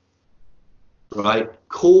there. Right,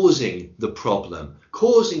 causing the problem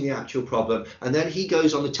causing the actual problem. And then he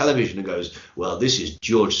goes on the television and goes, well, this is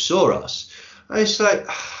George Soros. And it's like,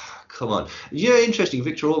 come on. Yeah, interesting.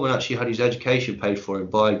 Viktor Orban actually had his education paid for him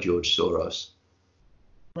by George Soros.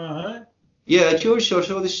 Right. Yeah, George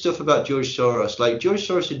Soros, all this stuff about George Soros, like George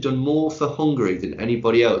Soros had done more for Hungary than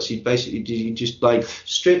anybody else. He just like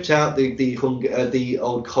stripped out the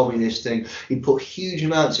old communist thing. He put huge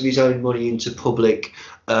amounts of his own money into public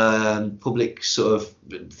sort of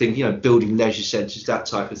thing, you know, building leisure centres, that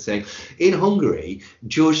type of thing. In Hungary,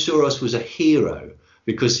 George Soros was a hero,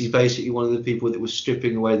 because he's basically one of the people that was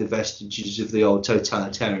stripping away the vestiges of the old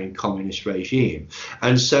totalitarian communist regime.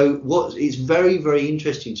 And so it's very, very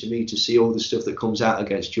interesting to me to see all the stuff that comes out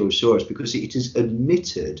against George Soros, because it is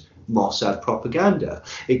admitted Mossad propaganda.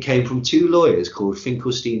 It came from two lawyers called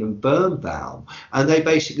Finkelstein and Birnbaum, and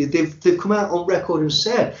they've come out on record and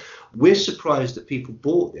said, we're surprised that people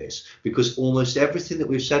bought this, because almost everything that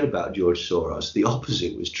we've said about George Soros, the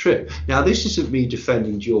opposite was true. Now, this isn't me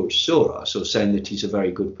defending George Soros or saying that he's a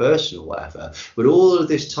very good person or whatever, but all of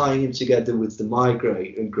this tying him together with the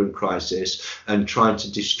migrant crisis and trying to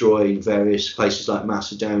destroy various places like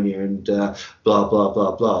Macedonia and blah, blah,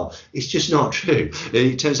 blah, blah, it's just not true.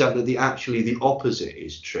 It turns out that the opposite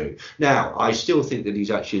is true. Now, I still think that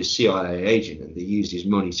he's actually a CIA agent and they used his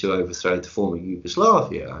money to overthrow the former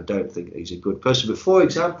Yugoslavia. I don't think he's a good person, but for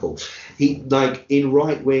example, he, like in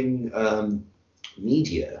right-wing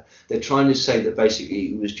media, they're trying to say that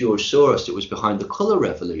basically it was George Soros that was behind the colour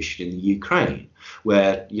revolution in the Ukraine,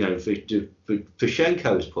 where, you know,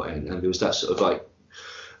 Poroshenko was put in, and there was that sort of like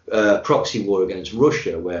proxy war against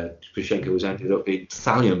Russia, where Poroshenko was ended up being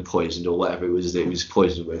thallium poisoned or whatever it was that he was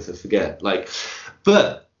poisoned with, I forget.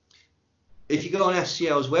 But if you go on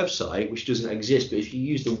SCL's website, which doesn't exist, but if you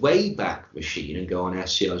use the Wayback Machine and go on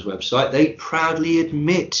SCL's website, they proudly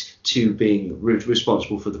admit to being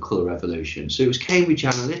responsible for the colour revolution. So it was Cambridge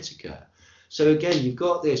Analytica. So again, you've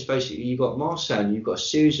got this, basically, you've got Mossad, you've got a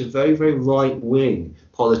series of very, very right-wing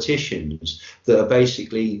politicians that are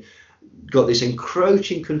basically got this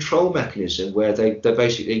encroaching control mechanism where they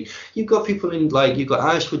basically, you've got people in, like, you've got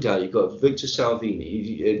Alice Waddell, you've got Victor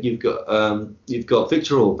Salvini, you've got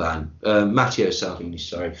Viktor Orban, Matteo Salvini,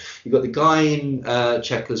 sorry, you've got the guy in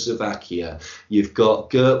Czechoslovakia, you've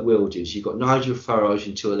got Geert Wilders, you've got Nigel Farage,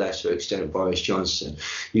 and to a lesser extent Boris Johnson,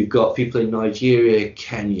 you've got people in Nigeria,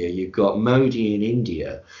 Kenya, you've got Modi in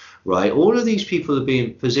India, right? All of these people are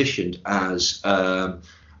being positioned as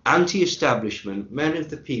anti-establishment, men of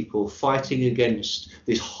the people fighting against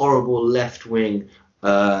this horrible left-wing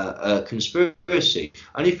conspiracy.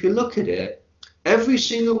 And if you look at it, every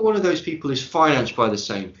single one of those people is financed by the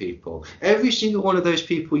same people. Every single one of those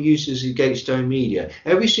people uses Gatestone Media.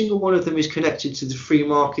 Every single one of them is connected to the free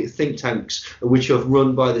market think tanks, which are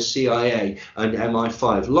run by the CIA and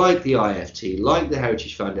MI5, like the IFT, like the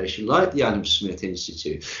Heritage Foundation, like the Adam Smith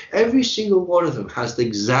Institute. Every single one of them has the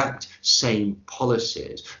exact same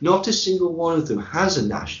policies. Not a single one of them has a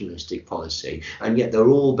nationalistic policy, and yet they're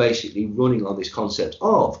all basically running on this concept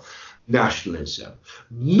of nationalism,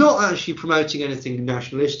 not actually promoting anything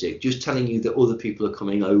nationalistic, just telling you that other people are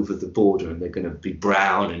coming over the border and they're going to be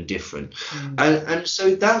brown and different. And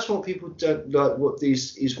so that's what people don't like.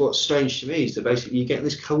 What's strange to me is that basically you get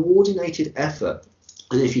this coordinated effort.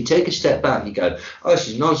 And if you take a step back, you go, oh, this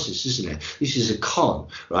is nonsense, isn't it? This is a con,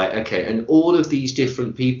 right? Okay. And all of these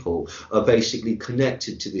different people are basically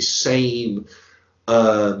connected to this same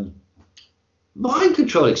mind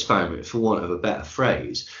control experiment, for want of a better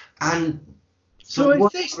phrase. And so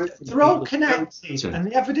they're all connected, and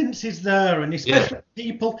the evidence is there, and especially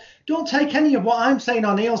people don't take any of what I'm saying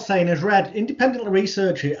or Neil's saying as read. Independently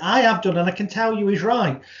research it. I have done, and I can tell you he's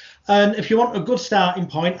right. And if you want a good starting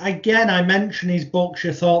point, again, I mention his books,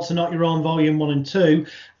 Your Thoughts Are Not Your Own, Volume 1 and 2,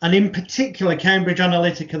 and in particular, Cambridge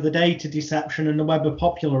Analytica, The Data Deception and the Web of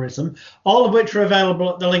Popularism, all of which are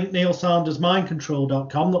available at the link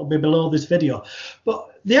neilsandersmindcontrol.com that will be below this video.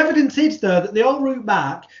 But the evidence is there that they all root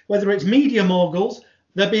back, whether it's media moguls,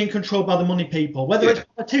 they're being controlled by the money people. Whether it's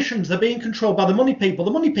politicians, they're being controlled by the money people.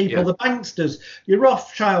 The money people, the banksters, your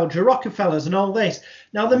Rothschilds, your Rockefellers and all this.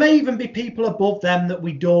 Now, there may even be people above them that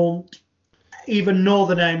we don't even know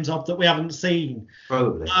the names of, that we haven't seen.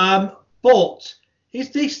 Probably. But is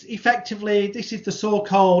this effectively, this is the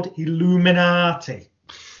so-called Illuminati?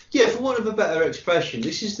 Yeah, for want of a better expression,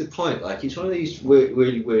 this is the point. Like, it's one of these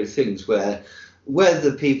really weird things where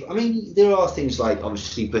the people, I mean, there are things like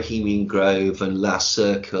obviously Bohemian Grove and Last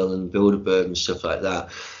Circle and Bilderberg and stuff like that.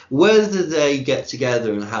 Whether they get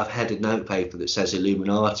together and have headed notepaper that says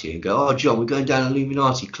Illuminati and go, oh, John, we're going down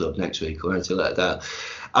Illuminati Club next week or anything like that.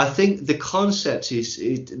 I think the concept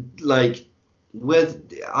is like,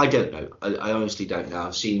 I don't know. I honestly don't know.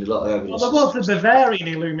 I've seen a lot of evidence. Well, there was the Bavarian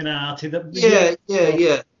Illuminati that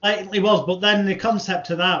Yeah. lately was, but then the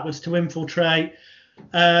concept of that was to infiltrate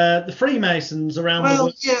the Freemasons around the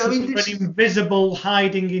world. Yeah, I mean, an invisible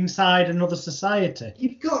hiding inside another society.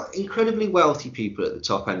 You've got incredibly wealthy people at the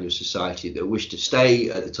top end of society that wish to stay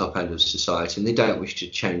at the top end of society, and they don't wish to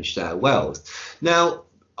change their wealth. Now,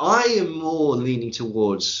 I am more leaning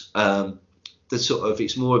towards the sort of,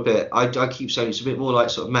 it's more a bit, I keep saying it's a bit more like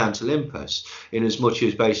sort of Mount Olympus, in as much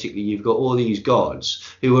as basically you've got all these gods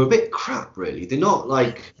who are a bit crap, really. They're not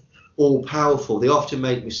like all powerful. They often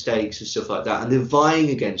make mistakes and stuff like that, and they're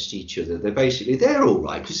vying against each other. They're all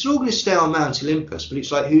right because they're all going to stay on Mount Olympus, but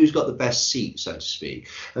it's like who's got the best seat, so to speak.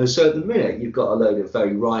 And so at the minute you've got a load of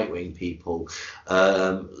very right-wing people,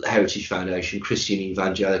 Heritage Foundation, Christian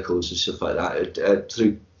evangelicals and stuff like that,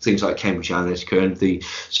 through things like Cambridge Analytica and the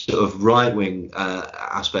sort of right-wing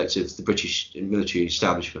aspects of the British military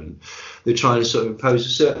establishment. They're trying to sort of impose a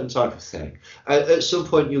certain type of thing. At some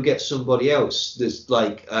point you'll get somebody else that's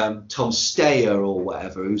like Tom Steyer or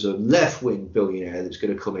whatever, who's a left-wing billionaire that's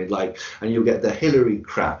going to come in, and you'll get the Hillary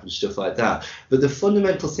crap and stuff like that. But the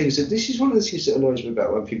fundamental things, that this is one of the things that annoys me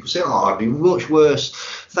about when people say, it'd be much worse.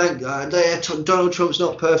 Thank God, Donald Trump's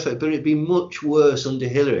not perfect, but it'd be much worse under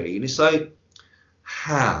Hillary. And it's like,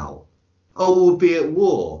 how? Oh, we'll be at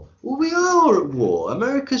war. Well, we are at war.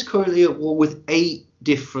 America's currently at war with 8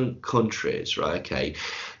 different countries, right? Okay.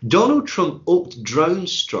 Donald Trump upped drone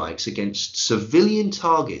strikes against civilian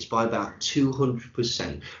targets by about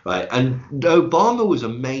 200%, right? And Obama was a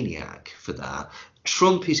maniac for that.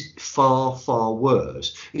 Trump is far, far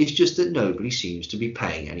worse. It's just that nobody seems to be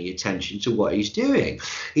paying any attention to what he's doing.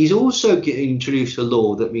 He's also introduced a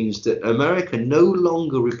law that means that America no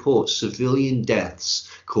longer reports civilian deaths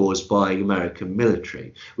caused by American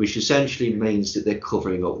military, which essentially means that they're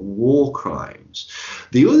covering up war crimes.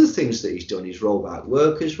 The other things that he's done is roll back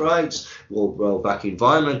workers' rights, roll back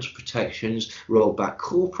environmental protections, roll back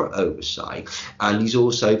corporate oversight, and he's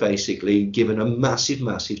also basically given a massive,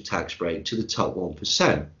 massive tax break to the top 1%.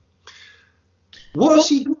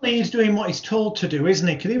 He's doing what he's told to do, isn't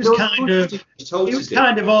he? Because he was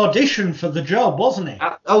kind of auditioned for the job, wasn't he?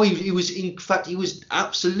 He was. In fact, he was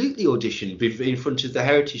absolutely auditioned in front of the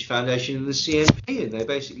Heritage Foundation and the CNP, and they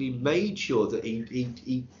basically made sure that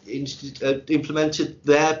he implemented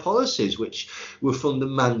their policies, which were from the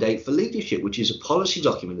Mandate for Leadership, which is a policy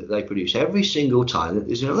document that they produce every single time that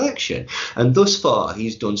there's an election. And thus far,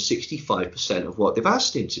 he's done 65% of what they've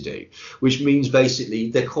asked him to do, which means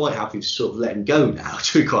basically they're quite happy to sort of let him go now,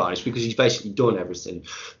 to be quite honest, because he's basically done everything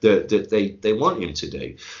that they want him to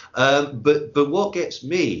do. But what gets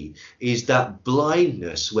me is that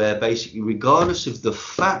blindness where basically, regardless of the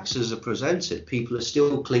facts as are presented, people are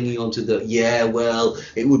still clinging on to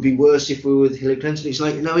it would be worse if we were with Hillary Clinton. It's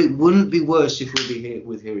like, no, it wouldn't be worse if we were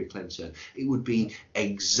with Hillary Clinton. It would be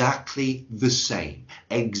exactly the same.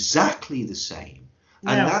 Exactly the same.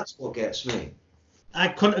 And that's what gets me. I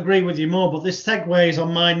couldn't agree with you more, but this segues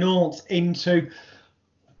on my notes into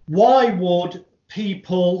why would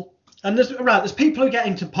people, and there's people who get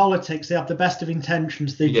into politics, they have the best of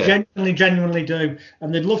intentions, they genuinely do,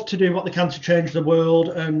 and they'd love to do what they can to change the world,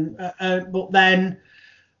 and but then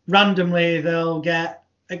randomly they'll get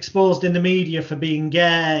exposed in the media for being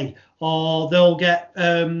gay, or they'll get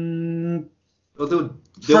they'll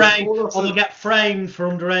get framed for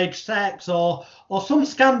underage sex, or some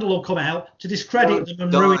scandal will come out to discredit them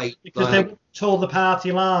and ruin it because they told the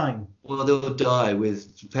party line. Well, they'll die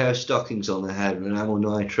with a pair of stockings on their head and an amyl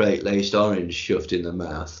nitrate laced orange shoved in their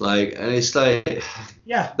mouth. And it's like,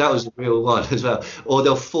 that was a real one as well. Or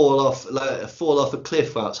they'll fall off a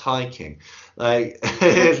cliff whilst hiking.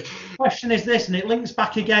 The question is this, and it links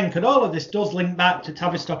back again, because all of this does link back to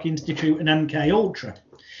Tavistock Institute and MK Ultra.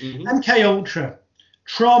 Mm-hmm. MK Ultra,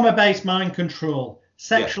 trauma-based mind control,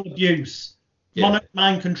 sexual abuse,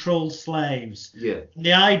 mind control slaves. Yeah.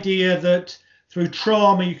 The idea that through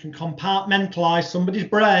trauma you can compartmentalize somebody's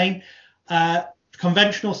brain.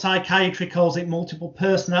 Conventional psychiatry calls it multiple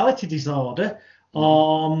personality disorder.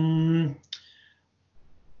 But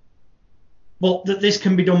that this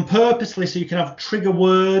can be done purposely, so you can have trigger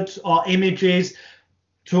words or images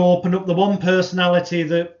to open up the one personality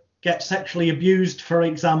that gets sexually abused, for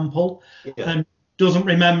example, and doesn't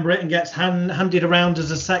remember it and gets handed around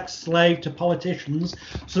as a sex slave to politicians,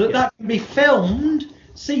 so that can be filmed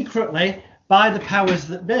secretly by the powers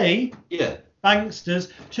that be,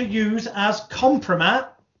 banksters, to use as compromat,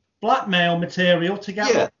 blackmail material to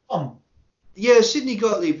get what they want. Yeah, Sidney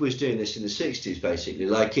Gottlieb was doing this in the 60s, basically.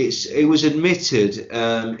 It was admitted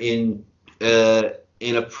in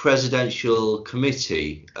in a presidential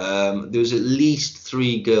committee, there was at least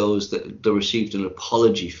 3 girls that received an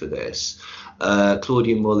apology for this.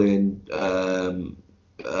 Claudia Mullin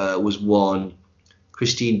was one.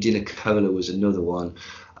 Christine Di Nicola was another one.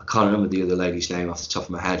 I can't remember the other lady's name off the top of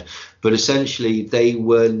my head, but essentially they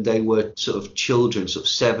were sort of children, sort of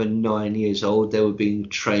 7, 9 years old. They were being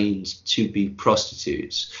trained to be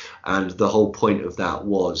prostitutes, and the whole point of that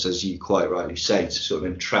was, as you quite rightly say, to sort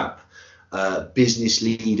of entrap business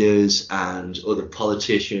leaders and other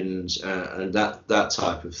politicians and that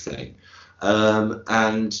type of thing.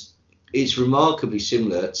 And it's remarkably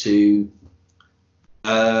similar to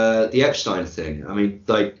the Epstein thing. I mean,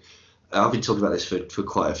 like, I've been talking about this for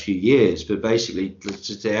quite a few years, but basically,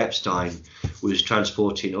 the Epstein was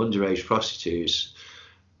transporting underage prostitutes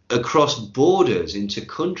across borders into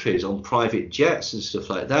countries on private jets and stuff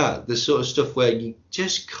like that. The sort of stuff where you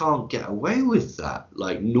just can't get away with that,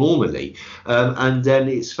 like, normally. And then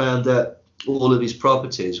it's found that all of his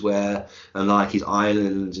properties, and like his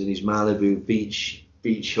islands and his Malibu beach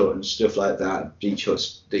hut and stuff like that, beach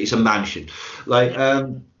huts, it's a mansion, like,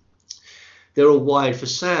 they're all wired for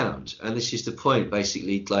sound. And this is the point,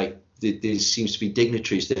 basically, like, there seems to be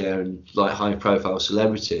dignitaries there and like high profile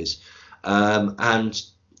celebrities, and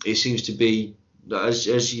it seems to be,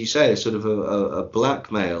 as you say, a sort of a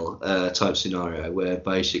blackmail type scenario where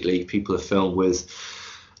basically people are filmed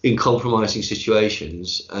in compromising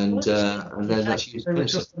situations, and then that's used. It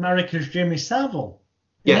was just America's Jimmy Savile.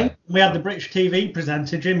 Yeah, we had the British TV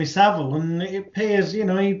presenter Jimmy Savile, and it appears, he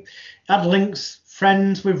had links,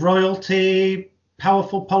 friends with royalty,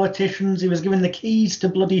 powerful politicians. He was given the keys to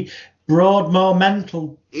bloody Broadmoor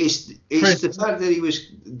mental. It's the fact that he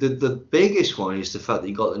was the biggest one is the fact that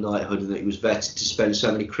he got the knighthood and that he was vetted to spend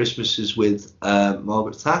so many Christmases with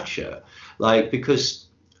Margaret Thatcher, like, because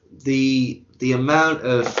the amount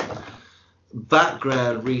of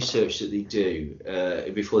background research that they do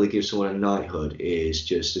before they give someone a knighthood is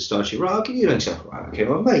just astonishing. Right, I'll give you an example. Right, okay,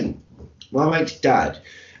 my mate's dad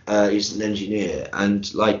is an engineer,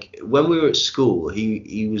 and like, when we were at school,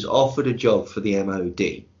 he was offered a job for the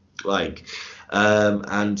MOD, like,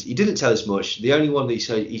 and he didn't tell us much. The only one that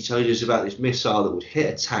he told us about this missile that would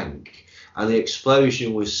hit a tank, and the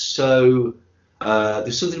explosion was so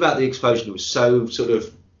there's something about the explosion that was so sort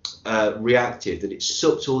of reactive that it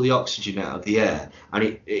sucked all the oxygen out of the air, and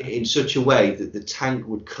it in such a way that the tank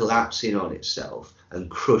would collapse in on itself and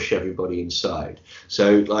crush everybody inside.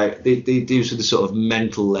 So, like, these are the sort of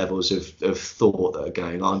mental levels of thought that are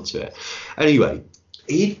going on to it. Anyway,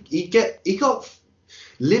 he got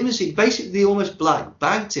limousine, basically they almost black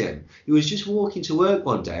bagged him. He was just walking to work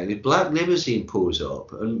one day and the black limousine pulls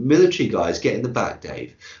up and military guys get in the back,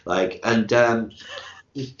 Dave, like, and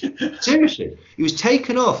seriously, he was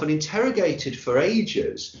taken off and interrogated for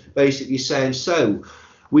ages, basically saying, so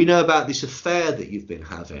we know about this affair that you've been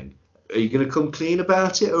having. Are you going to come clean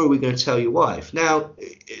about it, or are we going to tell your wife? Now,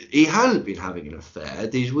 he hadn't been having an affair.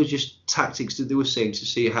 These were just tactics that they were saying to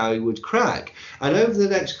see how he would crack. And over the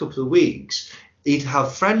next couple of weeks, he'd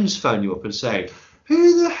have friends phone you up and say,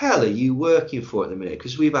 who the hell are you working for at the minute?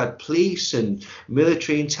 Because we've had police and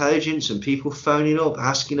military intelligence and people phoning up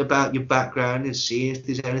asking about your background and seeing if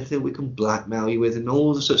there's anything we can blackmail you with and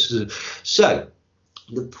all the sorts of stuff. So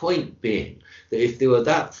the point being that if they were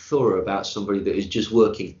that thorough about somebody that is just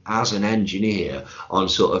working as an engineer on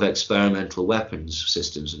sort of experimental weapons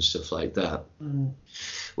systems and stuff like that,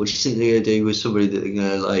 what do you think they're going to do with somebody that they're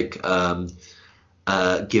going to like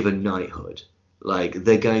give a knighthood? Like,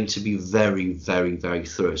 they're going to be very, very, very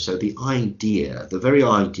thorough. So the very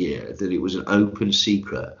idea that it was an open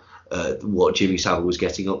secret, what Jimmy Savile was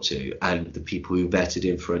getting up to, and the people who vetted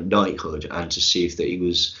him for a knighthood and to see if that he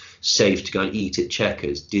was safe to go and eat at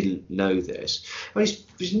Chequers didn't know this. I mean,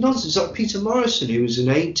 it's nonsense. Like Peter Morrison, who was an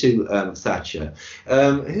aide to Thatcher,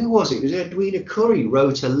 who was it? It was Edwina Currie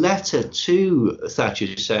wrote a letter to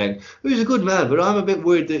Thatcher saying, he's a good man, but I'm a bit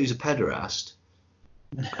worried that he's a pederast.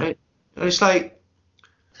 Right? And it's like,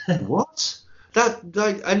 what? That,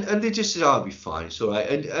 like, and they just said, I'll be fine, it's all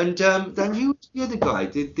right. And then who was the other guy,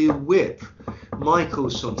 the whip, Michael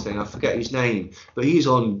something, I forget his name, but he's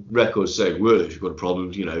on record saying, well, if you've got a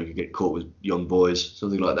problem, you get caught with young boys,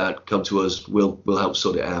 something like that, come to us, we'll help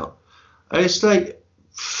sort it out. And it's like,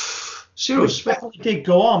 zero respect. It did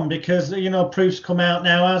go on because, proof's come out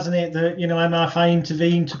now, hasn't it, that, MI5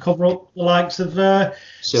 intervened to cover up the likes of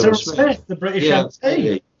Cyril Smith, the British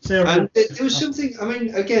MP. And there was something, I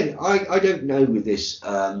mean, again, I don't know with this,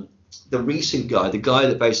 the recent guy, the guy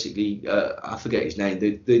that basically, I forget his name,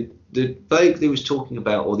 the bloke that was talking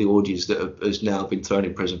about all the audience that has now been thrown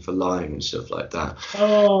in prison for lying and stuff like that.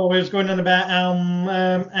 Oh, he was going on about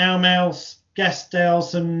Al guest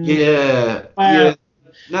house and Yeah. where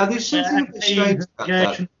Now there's something a bit strange about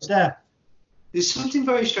that. There. There's something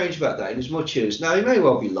very strange about that, in as much as now he may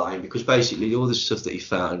well be lying, because basically all the stuff that he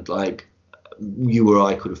found, like you or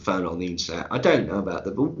I could have found on the internet. I don't know about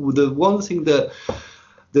that, but the one thing that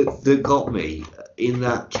got me in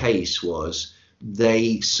that case was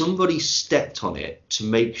somebody stepped on it to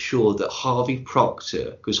make sure that Harvey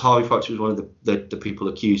Procter, because Harvey Procter was one of the people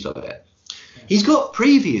accused of it, he's got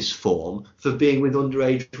previous form for being with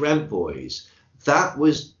underage rent boys. That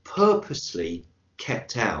was purposely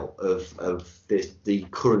kept out of the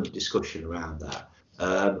current discussion around that.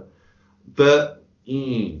 But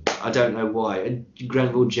I don't know why. And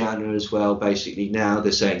Grenville Janner as well, basically now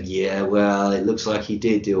they're saying, yeah, well, it looks like he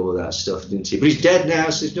did do all that stuff, didn't he? But he's dead now,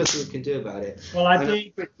 so there's nothing we can do about it. Well, I'm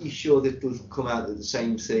pretty sure that will come out that the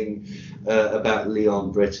same thing about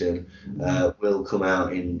Leon Britton will come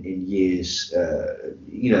out in years,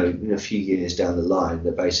 in a few years down the line.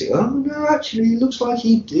 They're basically, oh, no, actually, it looks like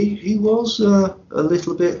he was a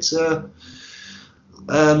little bit,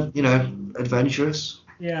 adventurous.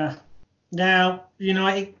 Yeah. Now,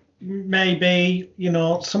 it may be,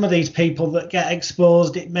 some of these people that get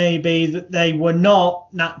exposed, it may be that they were not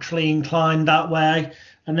naturally inclined that way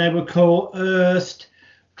and they were coerced,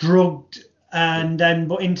 drugged, and then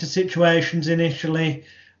put into situations initially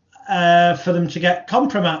for them to get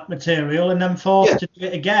compromat material and then forced to do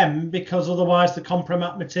it again, because otherwise the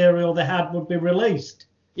compromat material they had would be released.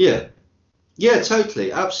 Yeah. Yeah,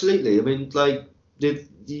 totally. Absolutely. I mean, like, there's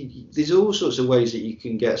all sorts of ways that you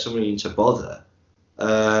can get somebody into bother,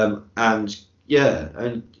 governments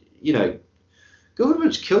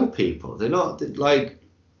kill people. They're not like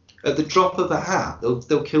at the drop of a hat.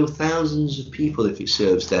 They'll kill thousands of people if it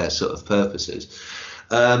serves their sort of purposes,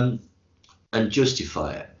 and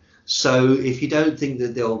justify it. So if you don't think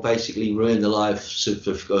that they'll basically ruin the lives of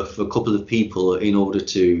a couple of people in order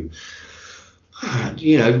to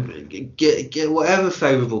get whatever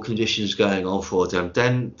favourable conditions going on for them,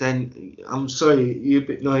 then I'm sorry, you're a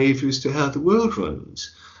bit naive as to how the world runs.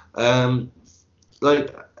 I mean,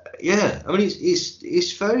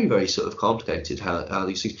 it's very, very sort of complicated how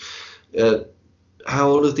these things, how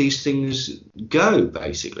all of these things go,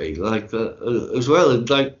 basically, as well, and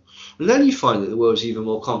then you find that the world's even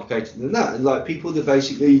more complicated than that, and like people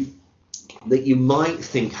that you might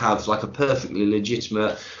think have like a perfectly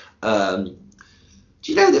legitimate.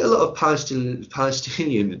 Do you know that a lot of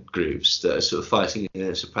Palestinian groups that are sort of fighting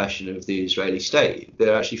the suppression of the Israeli state,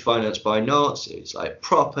 they're actually financed by Nazis, like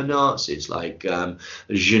proper Nazis, like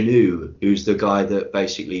Janou, who's the guy that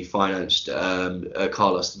basically financed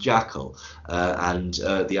Carlos the Jackal and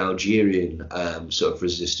the Algerian sort of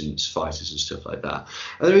resistance fighters and stuff like that.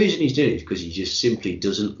 And the reason he's doing it is because he just simply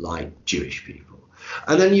doesn't like Jewish people.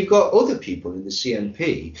 And then you've got other people in the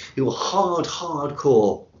CNP who are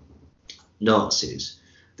hardcore Nazis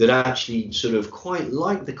that actually sort of quite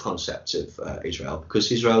like the concept of Israel,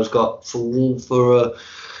 because Israel's got, for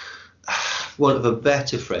want of a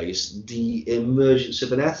better phrase, the emergence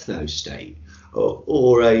of an ethno-state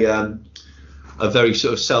or a very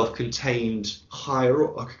sort of self-contained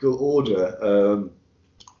hierarchical order,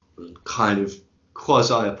 kind of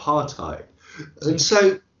quasi-apartheid. And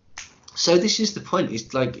so this is the point.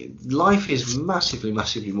 It's like life is massively,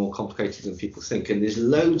 massively more complicated than people think, and there's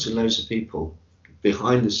loads and loads of people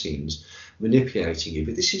behind the scenes manipulating you.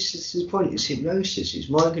 But this is the point. It's hypnosis. It's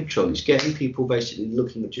mind control. It's getting people basically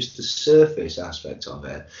looking at just the surface aspect of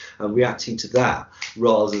it and reacting to that,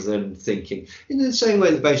 rather than thinking in the same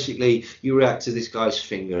way that basically you react to this guy's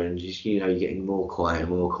finger and just, you're getting more quiet, and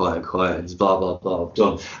blah blah blah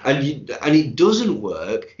done. And it doesn't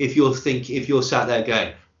work if you're sat there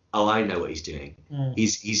going, oh, I know what he's doing.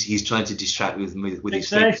 He's trying to distract with his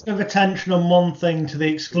fixation of attention on one thing to the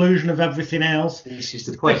exclusion of everything else. This is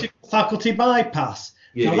the point. Critical faculty bypass.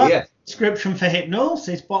 Yeah, now, that's the description for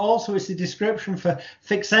hypnosis, but also it's the description for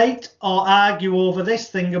fixate or argue over this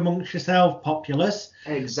thing amongst yourself, populace.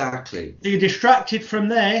 Exactly. So you're distracted from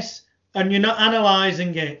this and you're not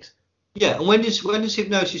analysing it. Yeah, and when does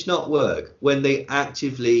hypnosis not work? When they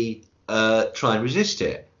actively try and resist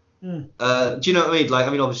it. Do you know what I mean? Like,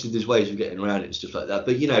 I mean, obviously there's ways of getting around it and stuff like that,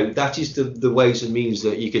 but that is the ways and means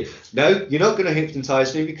that you could. No, you're not going to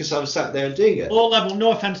hypnotize me because I'm sat there and doing it. Low level,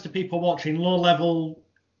 no offense to people watching, low level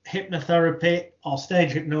hypnotherapy or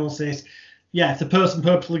stage hypnosis. Yeah, if the person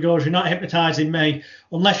purposely goes, you're not hypnotizing me,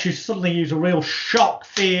 unless you suddenly use a real shock,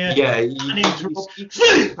 fear,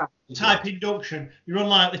 type induction, you're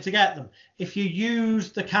unlikely to get them. If you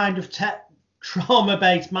use the kind of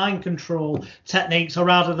trauma-based mind control techniques, or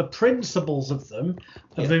rather the principles of them,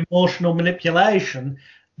 of emotional manipulation,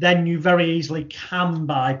 then you very easily can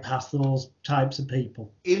bypass those types of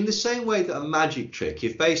people. In the same way that a magic trick,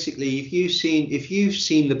 if you've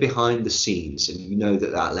seen the behind the scenes and you know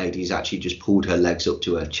that lady's actually just pulled her legs up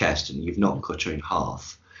to her chest and you've not cut her in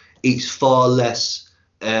half, it's far less.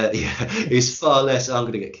 It's far less. I'm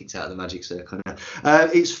going to get kicked out of the magic circle now.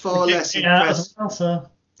 It's far less impressive.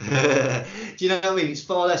 Do you know what I mean? It's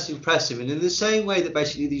far less impressive. And in the same way that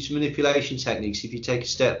basically these manipulation techniques, if you take a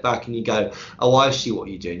step back and you go, oh, I see what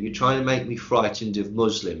you're doing. You're trying to make me frightened of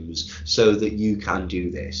Muslims so that you can do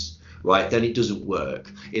this. Right, then it doesn't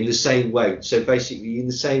work. In the same way, if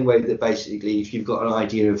you've got an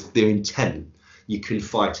idea of their intent, you can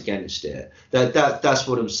fight against it. That's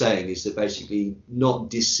what I'm saying, is that basically not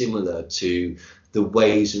dissimilar to the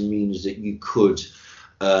ways and means that you could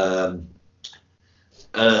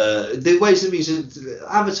the ways and means that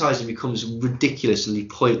advertising becomes ridiculously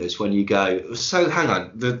pointless when you go, so hang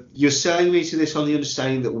on, you're selling me to this on the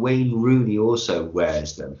understanding that Wayne Rooney also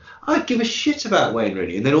wears them. I give a shit about Wayne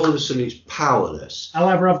Rooney, and then all of a sudden it's powerless.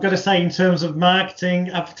 However, I've got to say, in terms of marketing,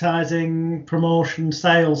 advertising, promotion,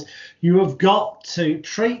 sales, you have got to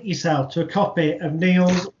treat yourself to a copy of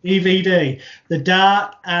Neil's DVD, The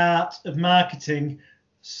Dark Art of Marketing,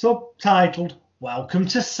 subtitled Welcome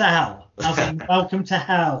to Sell, as in Welcome to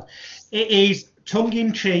Hell. It is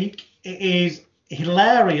tongue-in-cheek, it is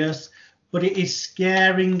hilarious, but it is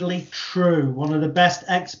scaringly true. One of the best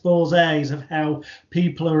exposés of how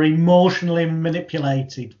people are emotionally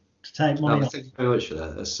manipulated to take money off. Thank you very much for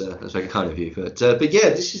that. That's very kind of you. But yeah,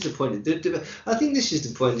 this is the point. I think this is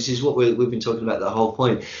the point. This is what we've been talking about. The whole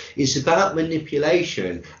point. It's about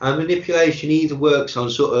manipulation, and manipulation either works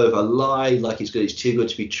on sort of a lie, like it's too good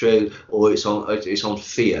to be true, or it's on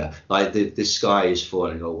fear, like the sky is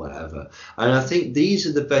falling or whatever. And I think these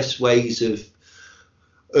are the best ways of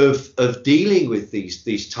dealing with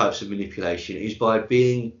these types of manipulation, is by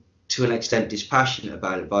being, to an extent, dispassionate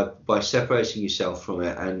about it, by separating yourself from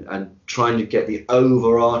it and trying to get the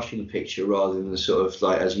overarching picture rather than the sort of,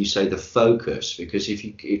 like, as you say, the focus. Because if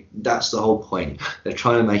that's the whole point. They're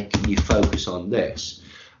trying to make you focus on this,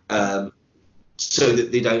 so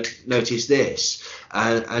that they don't notice this.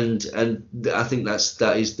 And I think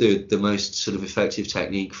that is the most sort of effective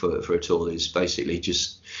technique for it all, is basically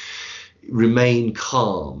just remain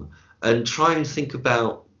calm and try and think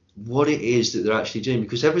about what it is that they're actually doing,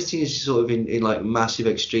 because everything is sort of in like massive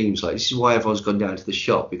extremes. Like, this is why everyone's gone down to the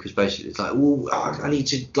shop, because basically it's like, oh, I need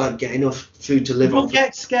to like get enough food to live on. Don't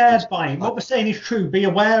get scared by it. What we're saying is true. Be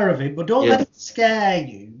aware of it, but don't let it scare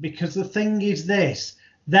you, because the thing is this: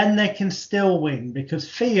 then they can still win, because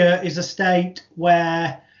fear is a state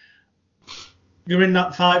where you're in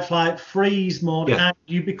that fight, flight, freeze mode, and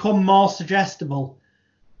you become more suggestible.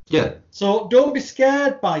 Yeah. So don't be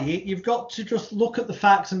scared by it. You've got to just look at the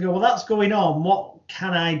facts and go, well, that's going on. What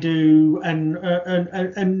can I do?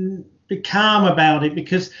 And be calm about it.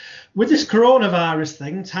 Because with this coronavirus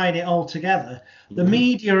thing, tying it all together, the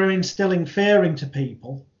media are instilling fear into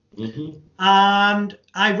people. Mm-hmm. And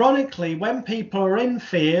ironically, when people are in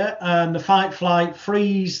fear and the fight, flight,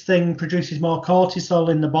 freeze thing produces more cortisol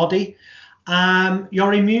in the body,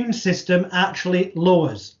 your immune system actually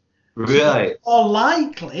lowers. Right. So you're more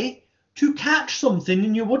likely to catch something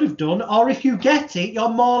than you would have done, or if you get it, you're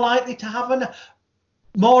more likely to have a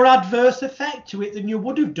more adverse effect to it than you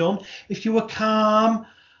would have done if you were calm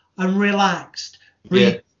and relaxed.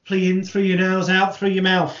 Breathe in through your nose, out through your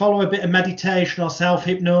mouth. Follow a bit of meditation or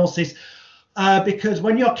self-hypnosis, because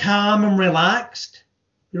when you're calm and relaxed,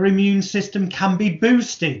 your immune system can be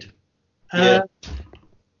boosted.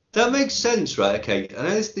 That makes sense, right? Okay, I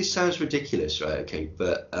know this sounds ridiculous, right? Okay,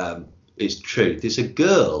 but it's true. There's a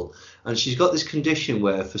girl, and she's got this condition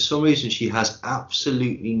where, for some reason, she has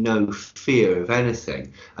absolutely no fear of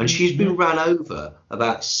anything, and she's been ran over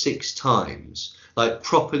about 6 times, like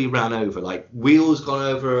properly ran over, like wheels gone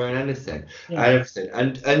over her and everything,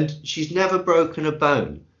 and she's never broken a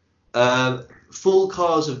bone. Full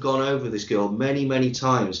cars have gone over this girl many, many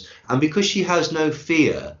times, and because she has no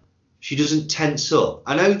fear, she doesn't tense up.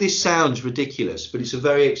 I know this sounds ridiculous, but it's a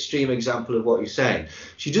very extreme example of what you're saying.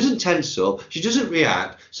 She doesn't tense up. She doesn't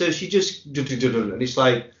react. So she just, and it's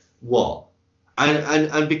like, what?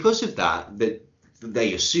 And because of that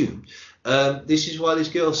they assume, this is why this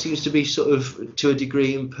girl seems to be sort of, to a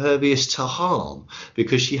degree, impervious to harm,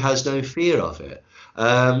 because she has no fear of it.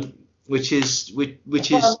 Which is a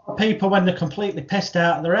lot of people, when they're completely pissed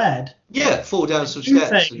out of their head, fall down some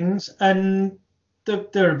steps and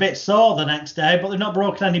they're a bit sore the next day, but they've not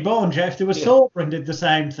broken any bones yet. If they were sober and did the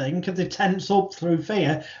same thing, because they tense up through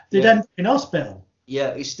fear, they'd end up in hospital.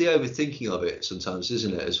 Yeah, it's the overthinking of it sometimes,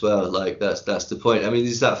 isn't it, as well? Like that's the point. I mean,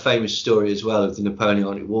 there's that famous story as well of the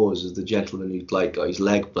Napoleonic Wars of the gentleman who like got his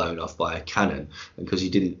leg blown off by a cannon, and because he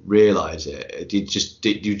didn't realise it, he just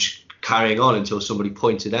carrying on until somebody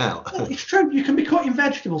pointed out. Well, it's true. You can be cutting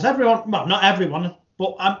vegetables. Everyone, well, not everyone,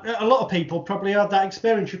 but a lot of people probably had that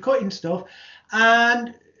experience. You're cutting stuff,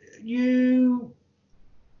 and you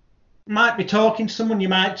might be talking to someone. You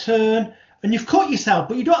might turn, and you've cut yourself,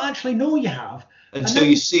 but you don't actually know you have. Until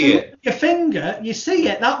you see it. Your finger, you see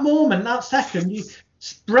it, that moment, that second, your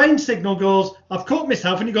brain signal goes, I've cut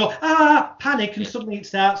myself, and you go, panic, and suddenly it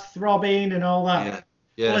starts throbbing and all that. Yeah.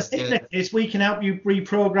 Yeah, well, as hypnotists, we can help you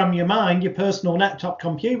reprogram your mind, your personal laptop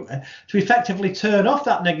computer, to effectively turn off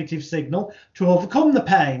that negative signal to overcome the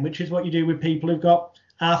pain, which is what you do with people who've got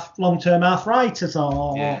long-term arthritis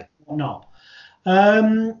or not.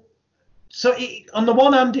 So on the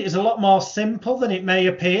one hand, it is a lot more simple than it may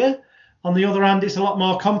appear. On the other hand, it's a lot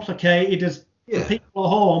more complicated. As for people at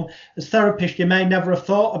home, as therapists, you may never have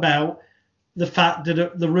thought about the fact that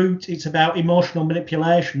at the root, it's about emotional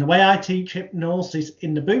manipulation. The way I teach hypnosis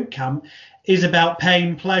in the boot camp is about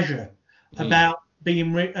pain, pleasure, about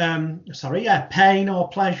being, pain or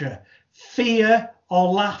pleasure, fear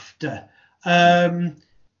or laughter,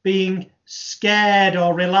 being scared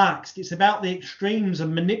or relaxed. It's about the extremes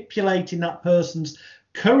and manipulating that person's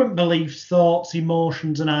current beliefs, thoughts,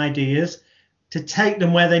 emotions and ideas to take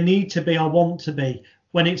them where they need to be or want to be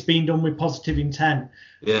when it's been done with positive intent.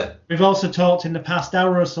 Yeah. We've also talked in the past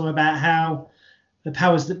hour or so about how the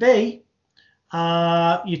powers that be,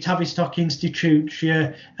 your Tavistock Institutes,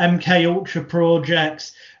 your MK Ultra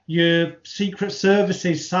projects, your secret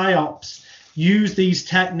services, PSYOPs, use these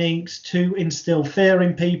techniques to instill fear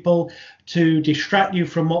in people, to distract you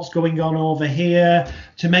from what's going on over here,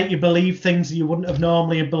 to make you believe things that you wouldn't have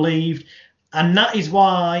normally believed. And that is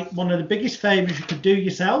why one of the biggest favours you could do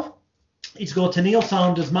yourself is go to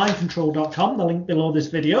neilsaundersmindcontrol.com, the link below this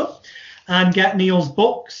video, and get Neil's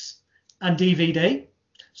books and DVD.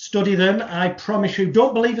 Study them. I promise you,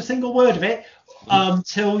 don't believe a single word of it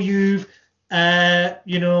until you've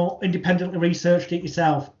independently researched it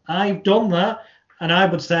yourself. I've done that, and I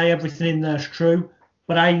would say everything in there is true,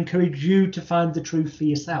 but I encourage you to find the truth for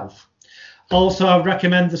yourself. Also, I would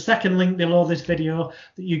recommend the second link below this video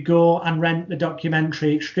that you go and rent the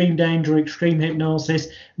documentary Extreme Danger, Extreme Hypnosis.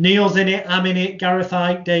 Neil's in it, I'm in it, Gareth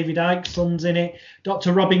Icke, David Icke's son's in it,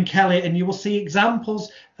 Dr. Robin Kelly, and you will see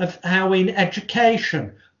examples of how in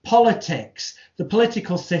education, politics, the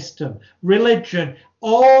political system, religion,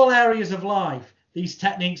 all areas of life, these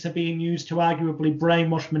techniques are being used to arguably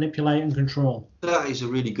brainwash, manipulate and control. That is a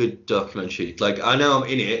really good documentary. Like, I know I'm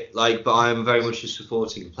in it, like, but I'm very much a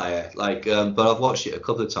supporting player. Like, but I've watched it a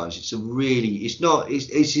couple of times. It's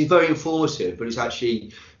very informative, but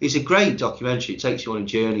it's a great documentary. It takes you on a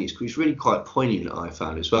journey. It's really quite poignant, I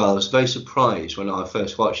found as well. I was very surprised when I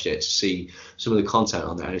first watched it to see some of the content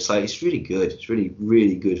on there. And it's really good. It's really,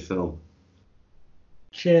 really good film.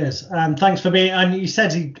 Cheers, and thanks for being. And you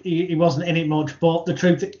said he wasn't in it much, but the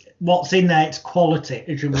truth, what's in there, it's quality,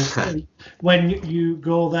 as you will see when you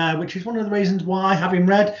go there. Which is one of the reasons why, having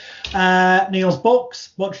read Neil's books,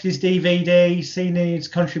 watched his DVD, seen his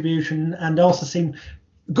contribution, and also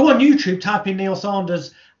go on YouTube, type in Neil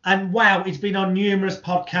Saunders, and wow, he's been on numerous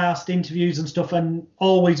podcast interviews and stuff, and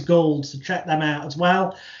always gold. So check them out as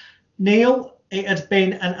well. Neil, it has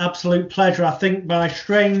been an absolute pleasure. I think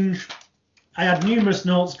I had numerous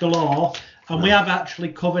notes galore, and we have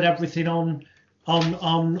actually covered everything on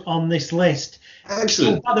this list.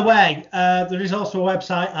 Excellent. Oh, by the way, there is also a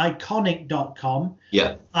website, iconic.com.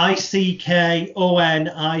 Yeah.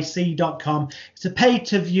 ICKONIC.com. It's a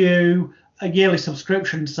pay-to-view, a yearly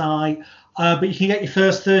subscription site, but you can get your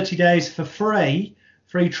first 30 days for free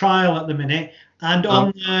trial at the minute. And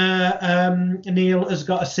on Neil has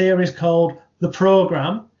got a series called The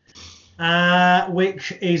Programme,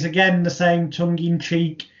 which is again the same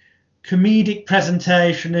tongue-in-cheek comedic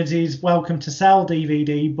presentation as his Welcome to Sell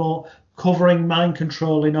DVD, but covering mind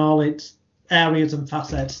control in all its areas and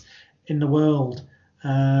facets in the world.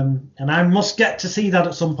 And I must get to see that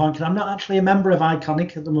at some point, because I'm not actually a member of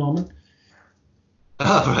Iconic at the moment.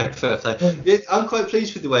 Oh, right, fair play. I'm quite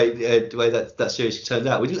pleased with the way that series turned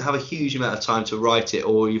out. We didn't have a huge amount of time to write it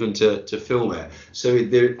or even to film it, so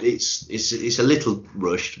it's a little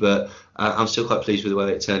rushed, but I'm still quite pleased with the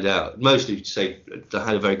way it turned out. Mostly to say I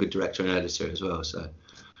had a very good director and editor as well. So.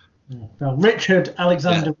 Well, Richard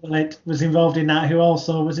Alexander Willett was involved in that, who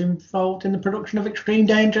also was involved in the production of Extreme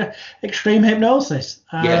Danger, Extreme Hypnosis.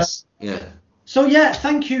 Yes. Yeah. So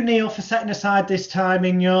thank you, Neil, for setting aside this time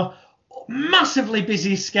in your massively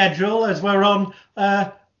busy schedule, as we're on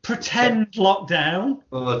pretend lockdown.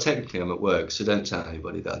 Well, technically I'm at work, so don't tell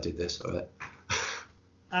anybody that I did this, all right?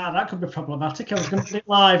 That could be problematic. I was going to put it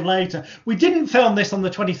live later. We didn't film this on the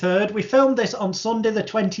 23rd. We filmed this on Sunday the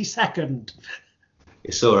 22nd.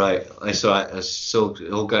 It's all right. It's all right. It's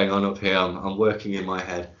all going on up here. I'm working in my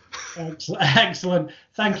head. Excellent.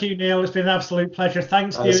 Thank you, Neil. It's been an absolute pleasure.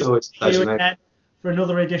 Thanks to It's always a pleasure, you again for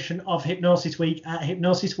another edition of Hypnosis Week at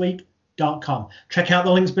hypnosisweek.com. Check out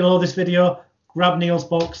the links below this video. Grab Neil's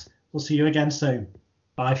books. We'll see you again soon.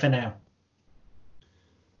 Bye for now.